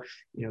allow,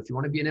 if you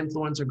want to be an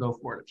influencer, go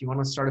for it. If you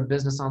want to start a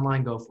business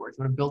online, go for it. If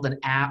you want to build an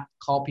app,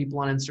 call people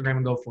on Instagram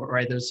and go for it,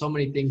 right? There's so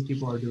many things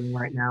people are doing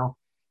right now.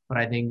 But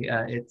I think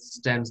it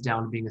stems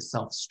down to being a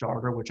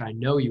self-starter, which I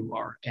know you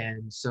are.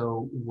 And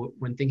so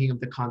when thinking of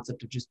the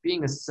concept of just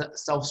being a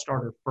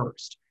self-starter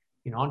first,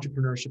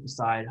 entrepreneurship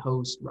aside,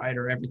 host,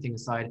 writer, everything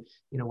aside,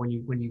 when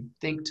you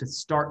think to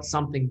start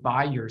something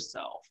by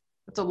yourself,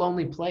 that's a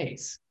lonely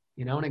place,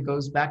 and it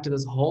goes back to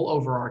this whole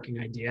overarching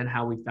idea and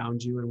how we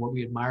found you and what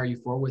we admire you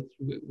for with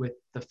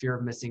the fear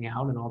of missing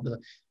out and all the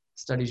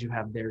studies you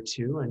have there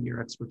too and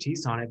your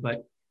expertise on it.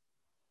 But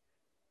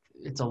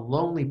it's a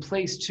lonely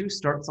place to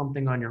start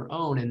something on your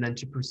own and then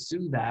to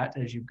pursue that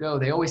as you go.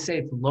 They always say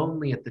it's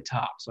lonely at the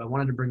top. So I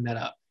wanted to bring that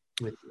up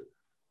with you.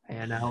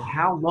 And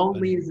how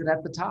lonely is it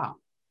at the top?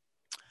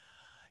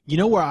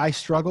 Where I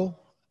struggle?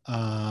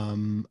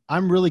 I'm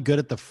really good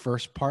at the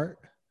first part,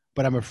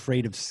 but I'm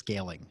afraid of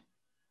scaling.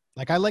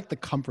 Like I like the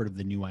comfort of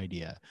the new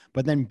idea,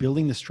 but then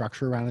building the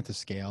structure around it to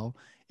scale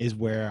is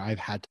where I've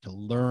had to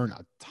learn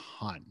a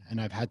ton,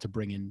 and I've had to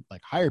bring in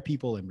like hire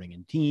people and bring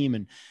in team.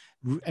 And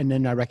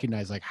then I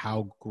recognize like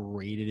how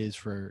great it is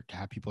to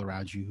have people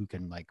around you who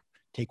can like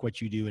take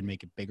what you do and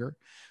make it bigger.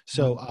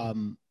 So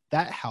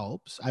that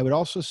helps. I would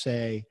also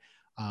say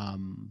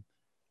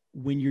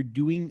when you're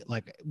doing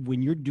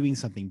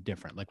something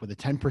different, like with the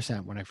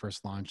 10%, when I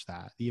first launched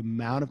that, the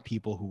amount of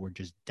people who were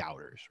just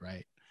doubters,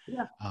 right?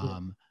 Yeah.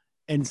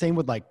 And same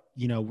with like,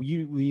 you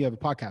have a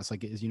podcast,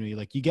 like,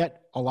 you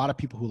get a lot of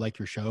people who like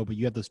your show, but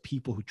you have those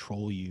people who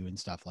troll you and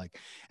stuff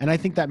and I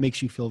think that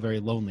makes you feel very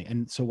lonely.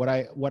 And so what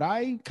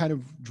I kind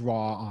of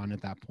draw on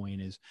at that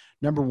point is,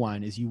 number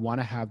one is you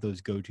want to have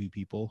those go-to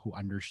people who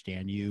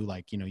understand you.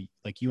 Like,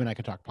 like you and I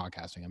could talk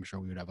podcasting. I'm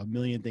sure we would have a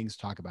million things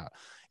to talk about.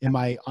 In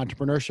my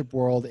entrepreneurship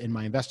world, in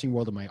my investing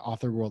world, in my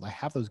author world, I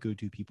have those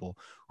go-to people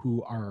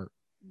who are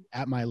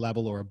at my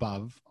level or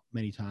above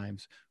many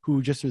times,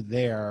 who just are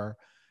there.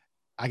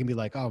 I can be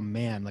like, oh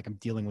man, like I'm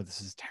dealing with this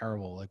is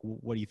terrible. Like,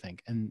 what do you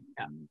think? And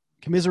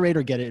commiserate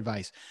or get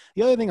advice.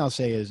 The other thing I'll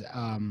say is,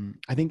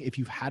 I think if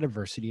you've had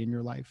adversity in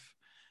your life,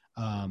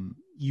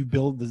 you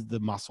build the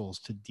muscles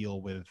to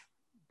deal with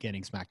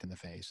getting smacked in the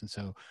face. And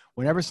so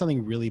whenever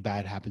something really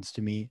bad happens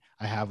to me,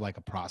 I have like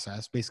a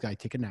process. Basically, I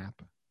take a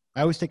nap.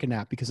 I always take a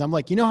nap because I'm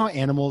like, how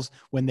animals,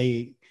 when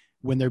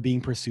they're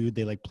being pursued,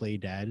 they like play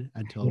dead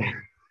until. Yeah.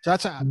 So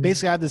that's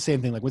basically, I have the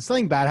same thing. Like when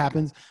something bad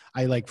happens,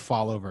 I like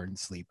fall over and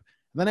sleep.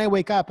 Then I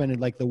wake up and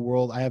like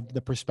I have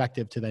the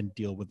perspective to then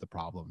deal with the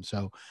problem.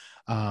 So,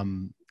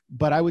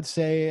 but I would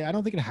say, I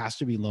don't think it has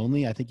to be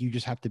lonely. I think you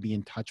just have to be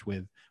in touch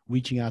with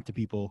reaching out to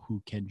people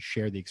who can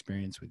share the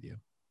experience with you.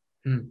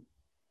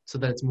 So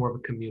that it's more of a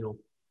communal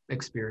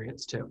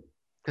experience too.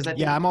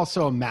 I'm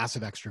also a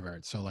massive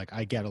extrovert. So like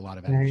I get a lot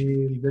of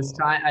energy. This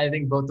time, I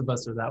think both of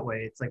us are that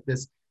way. It's like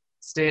this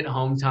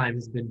stay-at-home time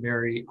has been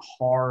very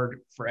hard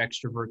for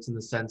extroverts in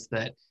the sense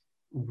that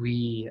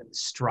we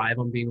strive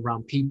on being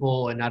around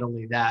people, and not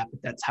only that, but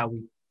that's how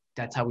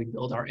we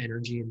build our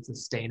energy and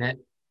sustain it.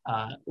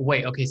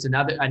 Okay, so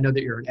now that I know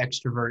that you're an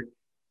extrovert,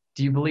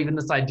 do you believe in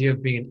this idea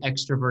of being an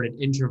extroverted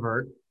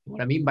introvert? What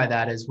I mean by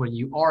that is when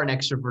you are an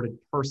extroverted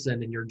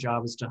person and your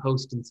job is to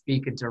host and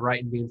speak and to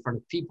write and be in front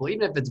of people,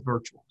 even if it's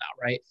virtual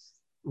now, right?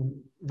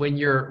 When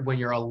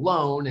you're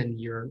alone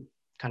and you're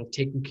kind of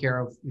taking care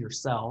of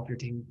yourself, you're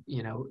taking,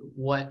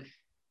 what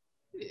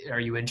are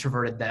you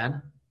introverted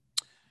then?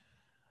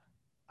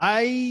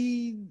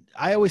 I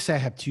always say I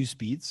have 2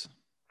 speeds,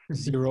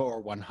 0 or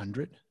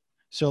 100.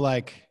 So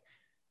like,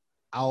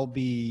 I'll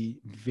be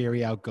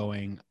very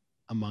outgoing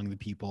among the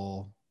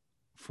people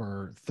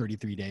for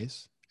 33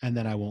 days, and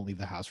then I won't leave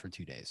the house for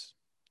 2 days.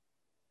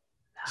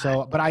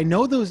 So, but I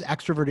know those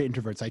extroverted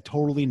introverts. I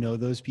totally know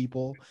those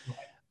people.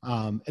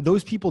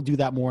 Those people do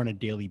that more on a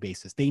daily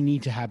basis. They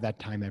need to have that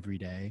time every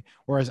day.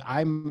 Whereas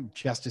I'm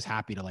just as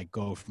happy to like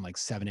go from like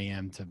 7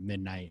 a.m. to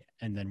midnight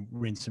and then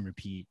rinse and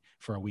repeat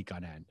for a week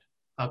on end.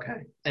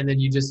 Okay. And then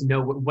you just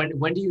know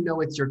when do you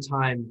know it's your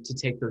time to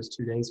take those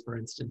 2 days, for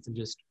instance, and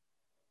just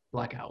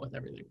black out with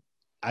everything?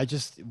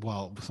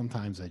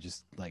 Sometimes I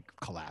just like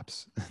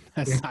collapse.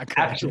 That's not good.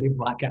 Actually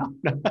black out.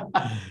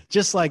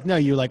 Just like, no,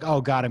 you're like, oh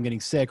God, I'm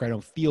getting sick or I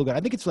don't feel good. I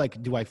think it's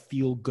like, do I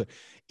feel good?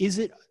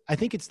 I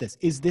think it's this.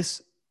 Is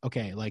this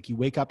okay, like you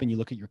wake up and you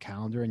look at your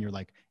calendar and you're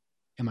like,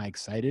 am I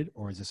excited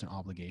or is this an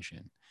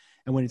obligation?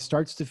 And when it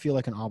starts to feel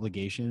like an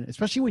obligation,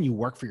 especially when you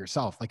work for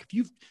yourself, like if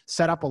you've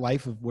set up a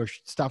life of where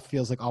stuff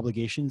feels like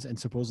obligations and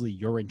supposedly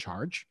you're in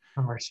charge,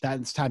 that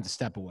it's time to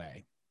step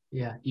away.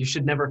 Yeah. You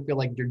should never feel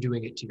like you're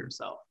doing it to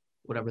yourself,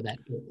 whatever that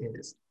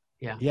is.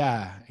 Yeah.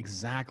 Yeah,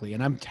 exactly.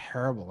 And I'm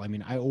terrible. I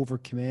mean, I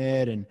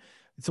overcommit and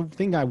it's a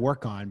thing I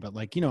work on, but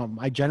like, you know,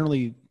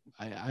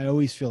 I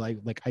always feel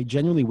like I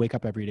genuinely wake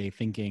up every day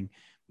thinking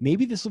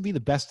maybe this will be the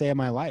best day of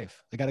my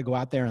life. I got to go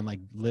out there and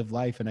like live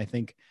life. And I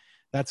think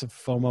that's a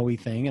FOMO-y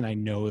thing. And I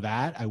know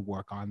that I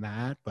work on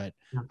that, but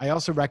I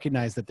also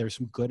recognize that there's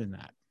some good in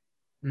that.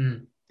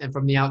 And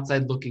from the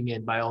outside looking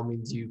in, by all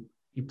means, you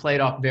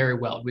played off very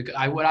well.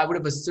 I would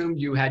have assumed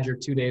you had your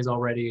 2 days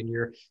already, and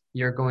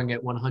you're going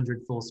at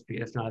 100 full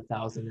speed, if not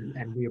 1,000.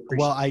 And we appreciate.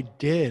 Well, I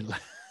did.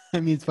 I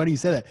mean, it's funny you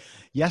said that.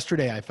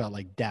 Yesterday, I felt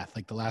like death.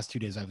 Like the last 2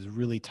 days, I was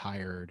really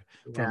tired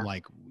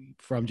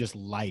from just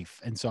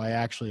life, and so I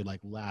actually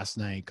like last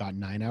night got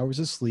 9 hours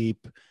of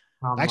sleep.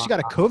 I actually got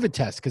a COVID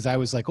test because I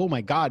was like, oh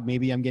my God,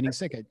 maybe I'm getting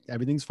sick.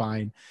 Everything's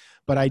fine.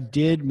 But I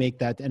did make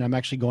that. And I'm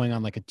actually going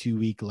on like a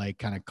 2-week, like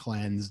kind of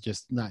cleanse,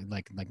 just not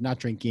not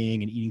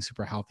drinking and eating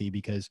super healthy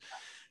because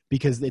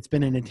it's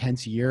been an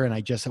intense year. And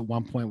I just at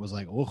one point was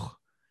like, oh.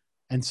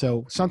 And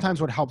so sometimes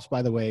what helps,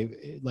 by the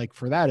way, like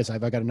for that is I've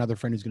got another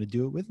friend who's going to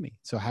do it with me.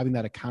 So having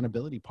that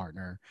accountability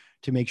partner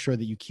to make sure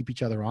that you keep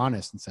each other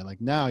honest and say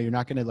like, no, you're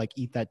not going to like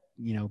eat that,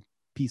 you know,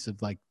 piece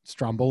of like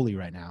Stromboli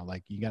right now.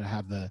 Like you got to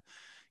have the,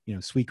 you know,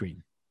 sweet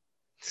green.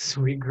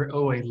 Sweet green.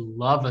 Oh, I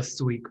love a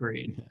sweet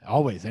green.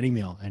 Always, any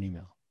meal.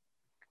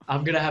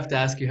 I'm going to have to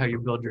ask you how you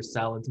build your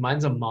salads.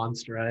 Mine's a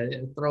monster. I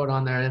throw it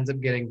on there. It ends up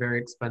getting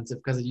very expensive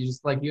because you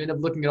just like, you end up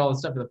looking at all the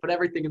stuff and put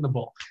everything in the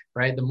bowl,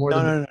 right? The more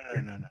No.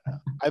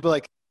 I'd be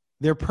like,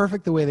 they're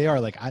perfect the way they are.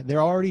 Like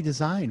they're already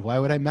designed. Why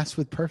would I mess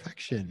with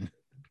perfection?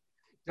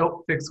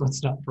 Don't fix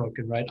what's not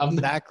broken, right?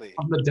 Exactly.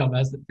 I'm the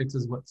dumbass that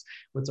fixes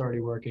what's already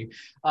working.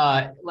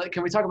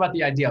 Can we talk about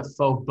the idea of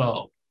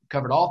FOBO?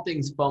 Covered all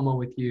things FOMO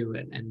with you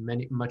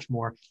and much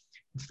more.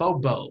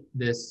 FOBO,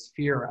 this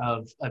fear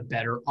of a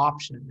better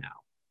option now.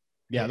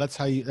 Yeah, that's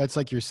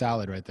like your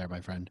salad right there,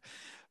 my friend.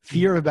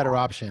 Fear of a better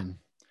option.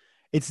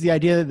 It's the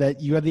idea that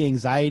you have the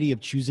anxiety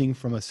of choosing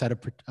from a set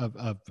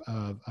of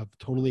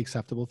totally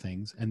acceptable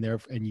things,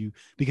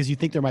 because you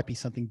think there might be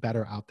something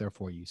better out there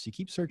for you. So you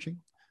keep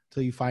searching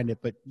until you find it,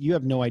 but you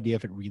have no idea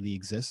if it really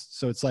exists.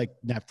 So it's like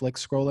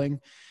Netflix scrolling.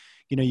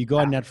 You know, you go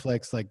on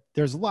Netflix, like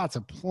there's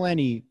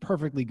plenty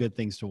perfectly good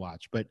things to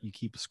watch, but you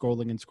keep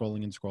scrolling and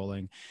scrolling and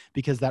scrolling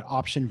because that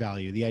option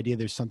value, the idea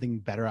there's something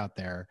better out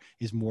there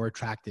is more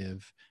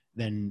attractive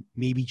than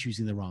maybe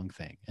choosing the wrong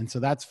thing. And so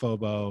that's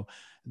FOBO.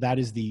 That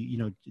is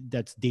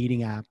that's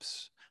dating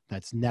apps,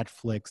 that's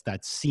Netflix,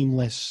 that's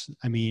Seamless.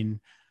 I mean,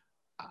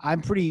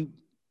 I'm pretty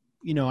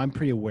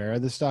aware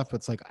of this stuff, but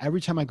it's like every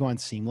time I go on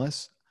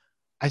Seamless,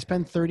 I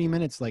spend 30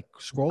 minutes like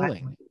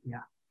scrolling.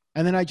 Yeah.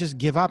 And then I just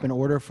give up and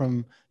order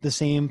from the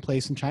same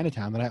place in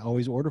Chinatown that I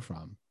always order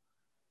from.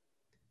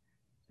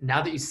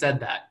 Now that you said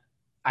that,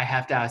 I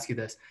have to ask you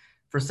this.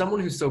 For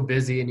someone who's so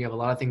busy and you have a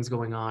lot of things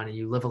going on and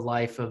you live a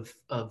life of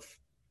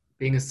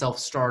being a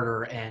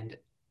self-starter and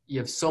you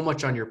have so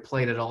much on your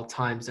plate at all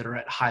times that are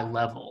at high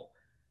level,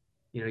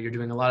 you know, you're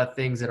doing a lot of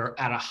things that are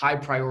at a high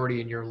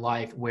priority in your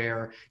life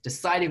where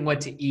deciding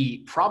what to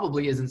eat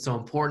probably isn't so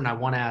important. I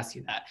want to ask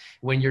you that.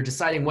 When you're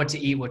deciding what to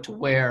eat, what to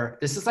wear,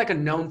 this is like a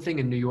known thing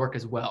in New York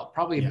as well,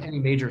 probably in any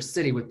major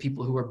city with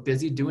people who are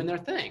busy doing their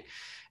thing.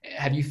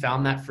 Have you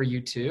found that for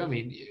you too? I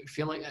mean,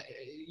 feeling,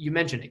 you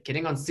mentioned it,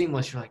 getting on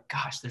Seamless, you're like,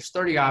 gosh, there's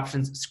 30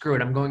 options. Screw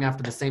it. I'm going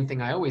after the same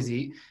thing I always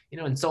eat, you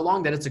know, and so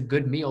long that it's a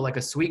good meal, like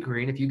a sweet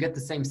green. If you get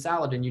the same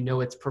salad and you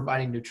know it's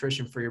providing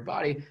nutrition for your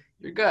body,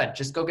 you're good.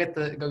 Just go get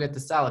the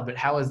salad. But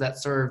how is that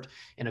served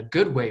in a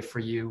good way for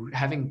you,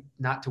 having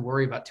not to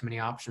worry about too many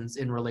options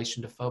in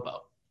relation to FOBO?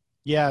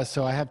 Yeah.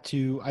 So I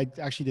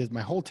actually did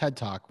my whole TED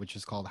Talk, which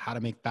is called How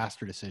to Make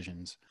Faster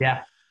Decisions.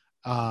 Yeah.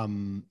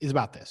 Is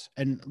about this.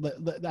 And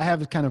I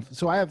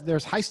have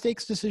there's high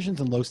stakes decisions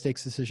and low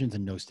stakes decisions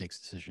and no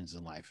stakes decisions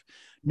in life.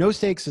 No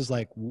stakes is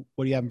like,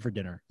 what are you having for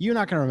dinner? You're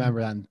not going to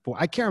remember that.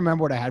 I can't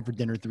remember what I had for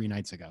dinner 3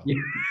 nights ago.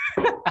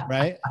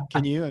 Right?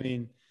 Can you? I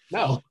mean,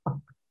 no.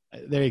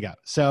 There you go.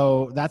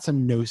 So that's a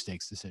no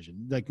stakes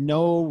decision, like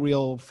no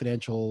real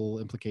financial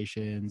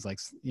implications. Like,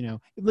 you know,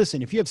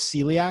 listen, if you have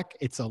celiac,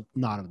 it's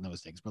not a no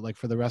stakes, but like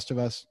for the rest of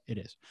us, it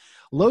is.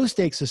 Low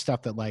stakes is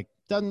stuff that like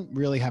doesn't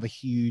really have a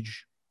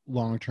huge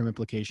long-term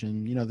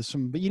implication. You know,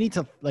 but you need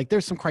to like,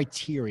 there's some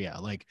criteria,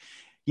 like,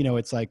 you know,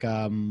 it's like,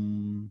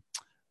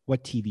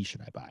 what TV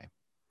should I buy?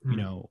 You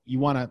know, you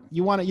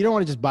don't want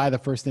to just buy the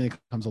first thing that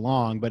comes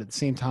along, but at the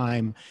same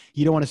time,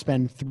 you don't want to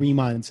spend 3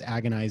 months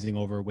agonizing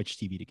over which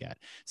TV to get.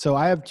 So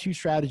I have 2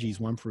 strategies,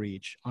 one for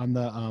each. On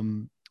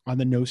the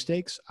no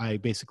stakes, I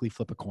basically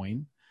flip a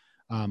coin.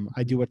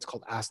 I do what's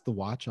called ask the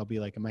watch. I'll be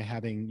like, am I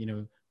having, you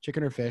know,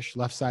 chicken or fish?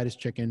 Left side is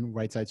chicken,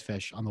 right side's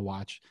fish on the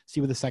watch. See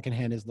where the second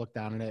hand is, look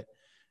down at it.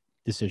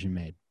 Decision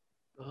made.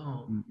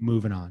 Oh.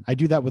 moving on. I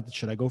do that with,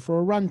 should I go for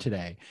a run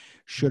today?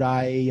 Should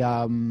I,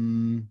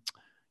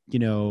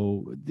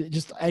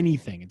 just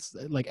anything. It's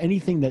like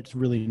anything that's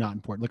really not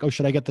important. Like, oh,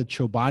 should I get the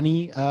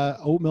Chobani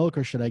oat milk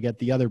or should I get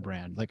the other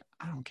brand? Like,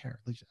 I don't care,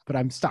 but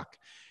I'm stuck.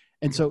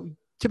 And so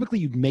typically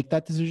you'd make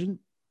that decision.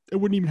 I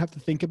wouldn't even have to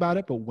think about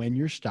it. But when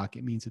you're stuck,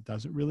 it means it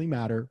doesn't really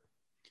matter.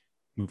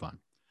 Move on.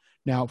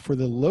 Now, for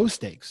the low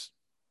stakes,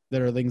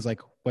 that are things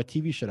like, what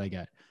TV should I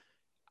get?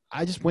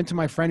 I just went to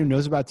my friend who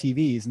knows about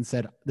TVs and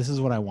said, this is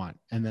what I want.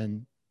 And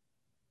then,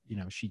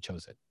 she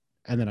chose it.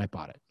 And then I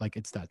bought it. Like,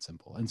 it's that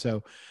simple. And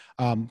so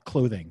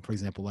clothing, for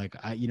example, like,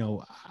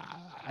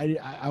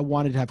 I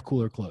wanted to have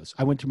cooler clothes.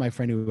 I went to my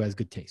friend who has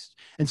good taste.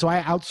 And so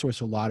I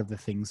outsource a lot of the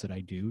things that I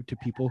do to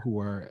people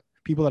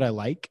that I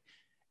like.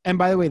 And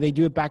by the way, they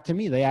do it back to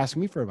me. They ask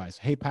me for advice.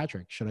 Hey,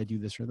 Patrick, should I do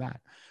this or that?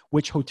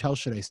 Which hotel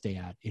should I stay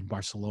at in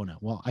Barcelona?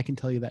 Well, I can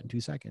tell you that in 2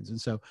 seconds. And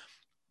so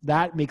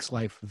that makes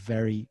life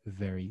very,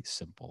 very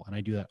simple. And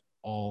I do that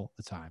all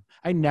the time.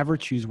 I never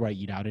choose where I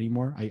eat out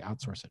anymore. I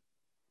outsource it.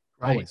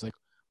 Right. Always. Like,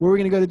 where are we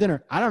going to go to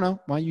dinner? I don't know.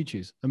 Why don't you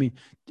choose? I mean,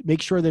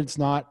 make sure that it's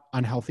not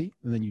unhealthy,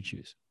 and then you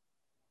choose.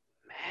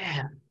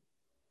 Man,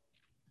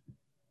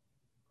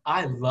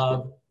 I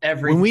love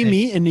everything. When we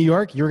meet in New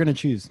York, you're going to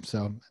choose.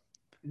 So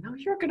no,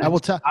 you're going to. I will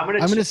tell. I'm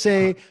going to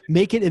say,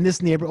 make it in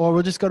this neighborhood, or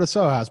we'll just go to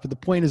Soho House. But the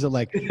point is that,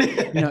 like,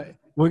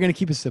 we're going to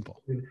keep it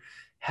simple.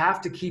 Have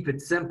to keep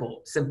it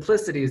simple.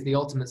 Simplicity is the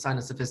ultimate sign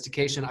of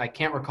sophistication. I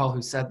can't recall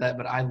who said that,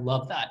 but I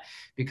love that,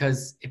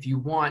 because if you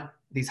want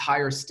these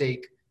higher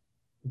stake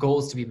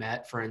goals to be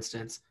met, for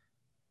instance,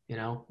 the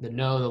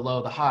no, the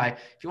low, the high,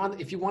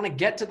 if you want to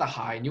get to the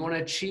high and you want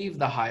to achieve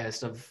the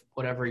highest of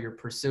whatever you're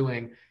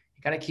pursuing,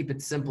 you got to keep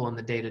it simple in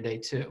the day-to-day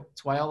too.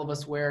 It's why all of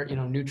us wear,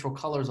 neutral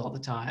colors all the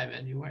time,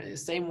 and you wear the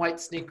same white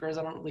sneakers.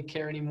 I don't really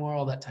care anymore,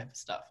 all that type of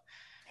stuff.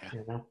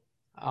 Yeah.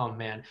 Oh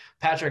man,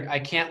 Patrick, I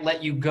can't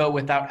let you go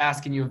without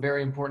asking you a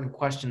very important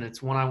question.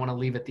 It's one I want to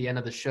leave at the end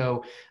of the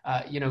show.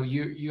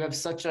 You have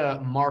such a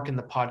mark in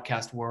the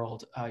podcast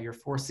world. You're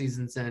 4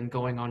 seasons in,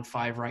 going on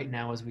 5 right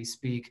now as we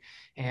speak.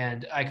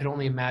 And I could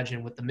only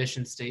imagine with the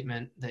mission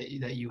statement that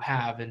you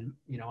have, and,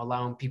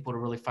 allowing people to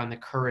really find the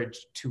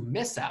courage to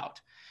miss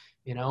out,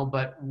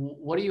 but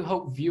what do you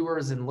hope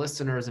viewers and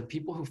listeners and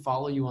people who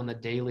follow you on the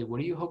daily, what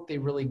do you hope they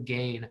really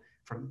gain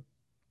from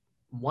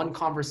one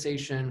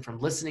conversation, from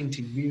listening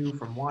to you,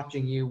 from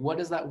watching you? What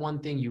is that one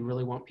thing you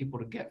really want people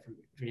to get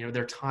from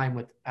their time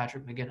with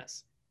Patrick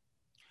McGinnis?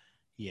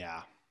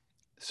 Yeah.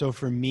 So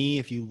for me,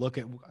 if you look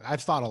at,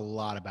 I've thought a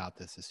lot about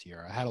this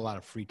year. I had a lot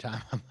of free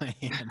time on my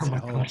hands at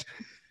home.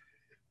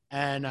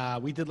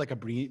 And we did like a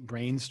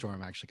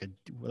brainstorm, actually,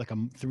 like a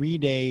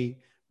 3-day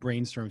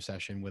brainstorm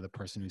session with a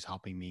person who's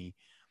helping me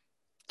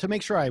to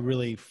make sure I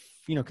really,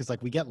 because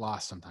like we get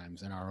lost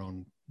sometimes in our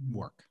own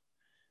work.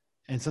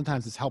 And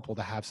sometimes it's helpful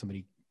to have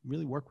somebody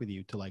really work with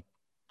you to like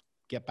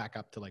get back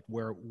up to like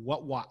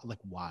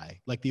why,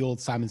 like the old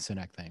Simon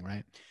Sinek thing,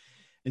 right?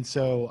 And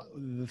so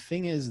the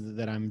thing is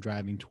that I'm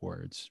driving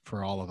towards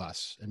for all of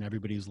us and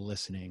everybody who's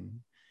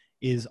listening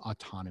is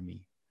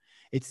autonomy.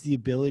 It's the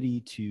ability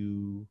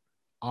to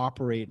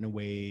operate in a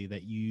way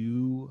that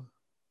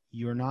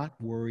you're not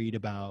worried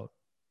about,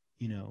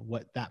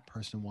 what that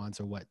person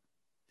wants or what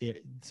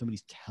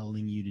somebody's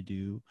telling you to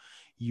do.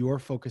 You're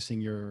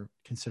focusing your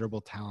considerable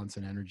talents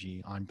and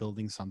energy on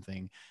building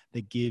something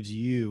that gives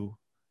you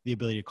the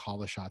ability to call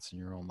the shots in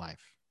your own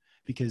life.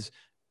 Because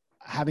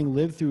having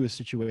lived through a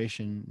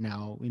situation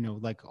now,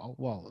 like,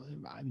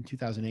 in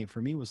 2008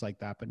 for me was like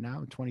that, but now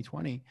in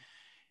 2020,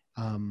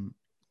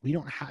 we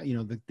don't have,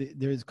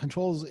 there's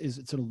controls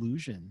it's an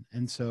illusion.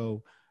 And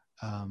so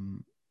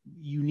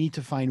you need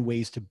to find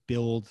ways to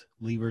build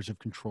levers of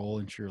control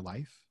into your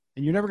life.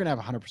 And you're never going to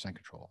have 100%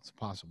 control. It's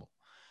impossible.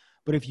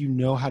 But if you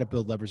know how to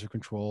build levers of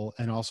control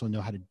and also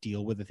know how to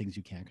deal with the things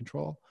you can't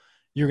control,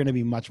 you're going to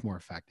be much more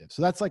effective.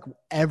 So that's like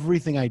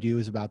everything I do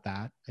is about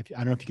that. I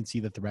don't know if you can see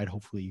the thread.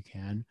 Hopefully you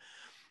can.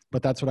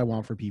 But that's what I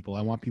want for people.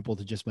 I want people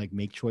to just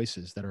make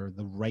choices that are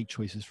the right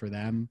choices for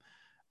them,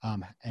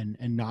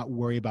 and not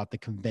worry about the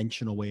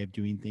conventional way of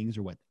doing things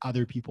or what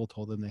other people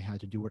told them they had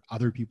to do, what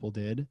other people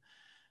did.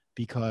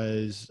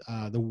 Because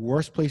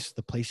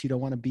the place you don't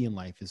want to be in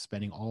life is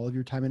spending all of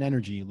your time and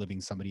energy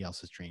living somebody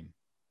else's dream.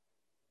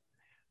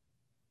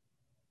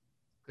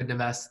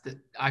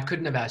 I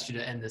couldn't have asked you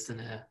to end this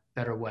in a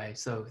better way.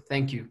 So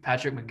thank you,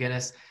 Patrick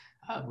McGinnis.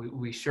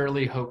 We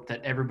surely hope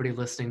that everybody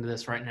listening to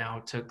this right now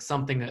took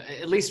something,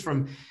 at least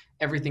from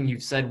everything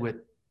you've said with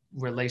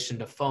relation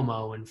to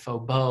FOMO and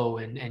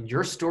FOBO and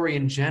your story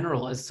in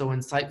general is so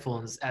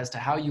insightful as to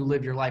how you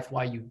live your life,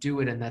 why you do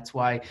it. And that's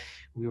why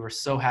we were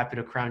so happy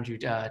to crown you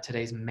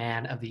today's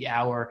Man of the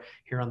Hour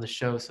here on the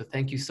show. So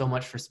thank you so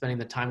much for spending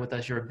the time with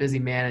us. You're a busy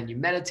man and you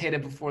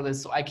meditated before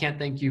this, so I can't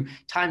thank you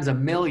times a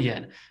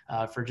million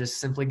for just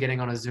simply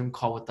getting on a Zoom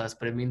call with us,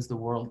 but it means the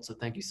world. So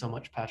thank you so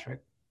much, Patrick.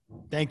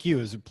 Thank you.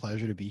 It was a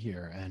pleasure to be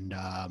here. And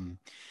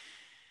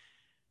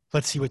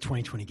let's see what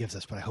 2020 gives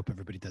us, but I hope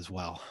everybody does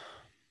well.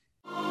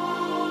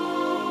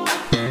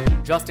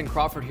 Justin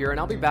Crawford here, and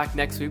I'll be back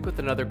next week with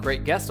another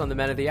great guest on the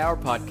Men of the Hour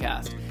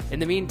podcast. In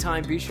the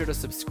meantime, be sure to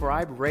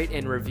subscribe, rate,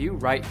 and review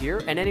right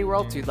here and anywhere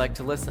else you'd like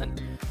to listen.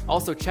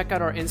 Also, check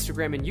out our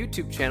Instagram and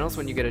YouTube channels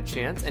when you get a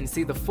chance and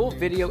see the full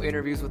video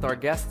interviews with our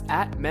guests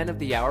at Men of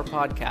the Hour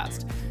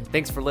Podcast.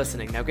 Thanks for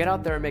listening. Now get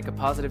out there and make a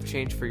positive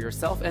change for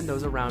yourself and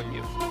those around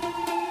you.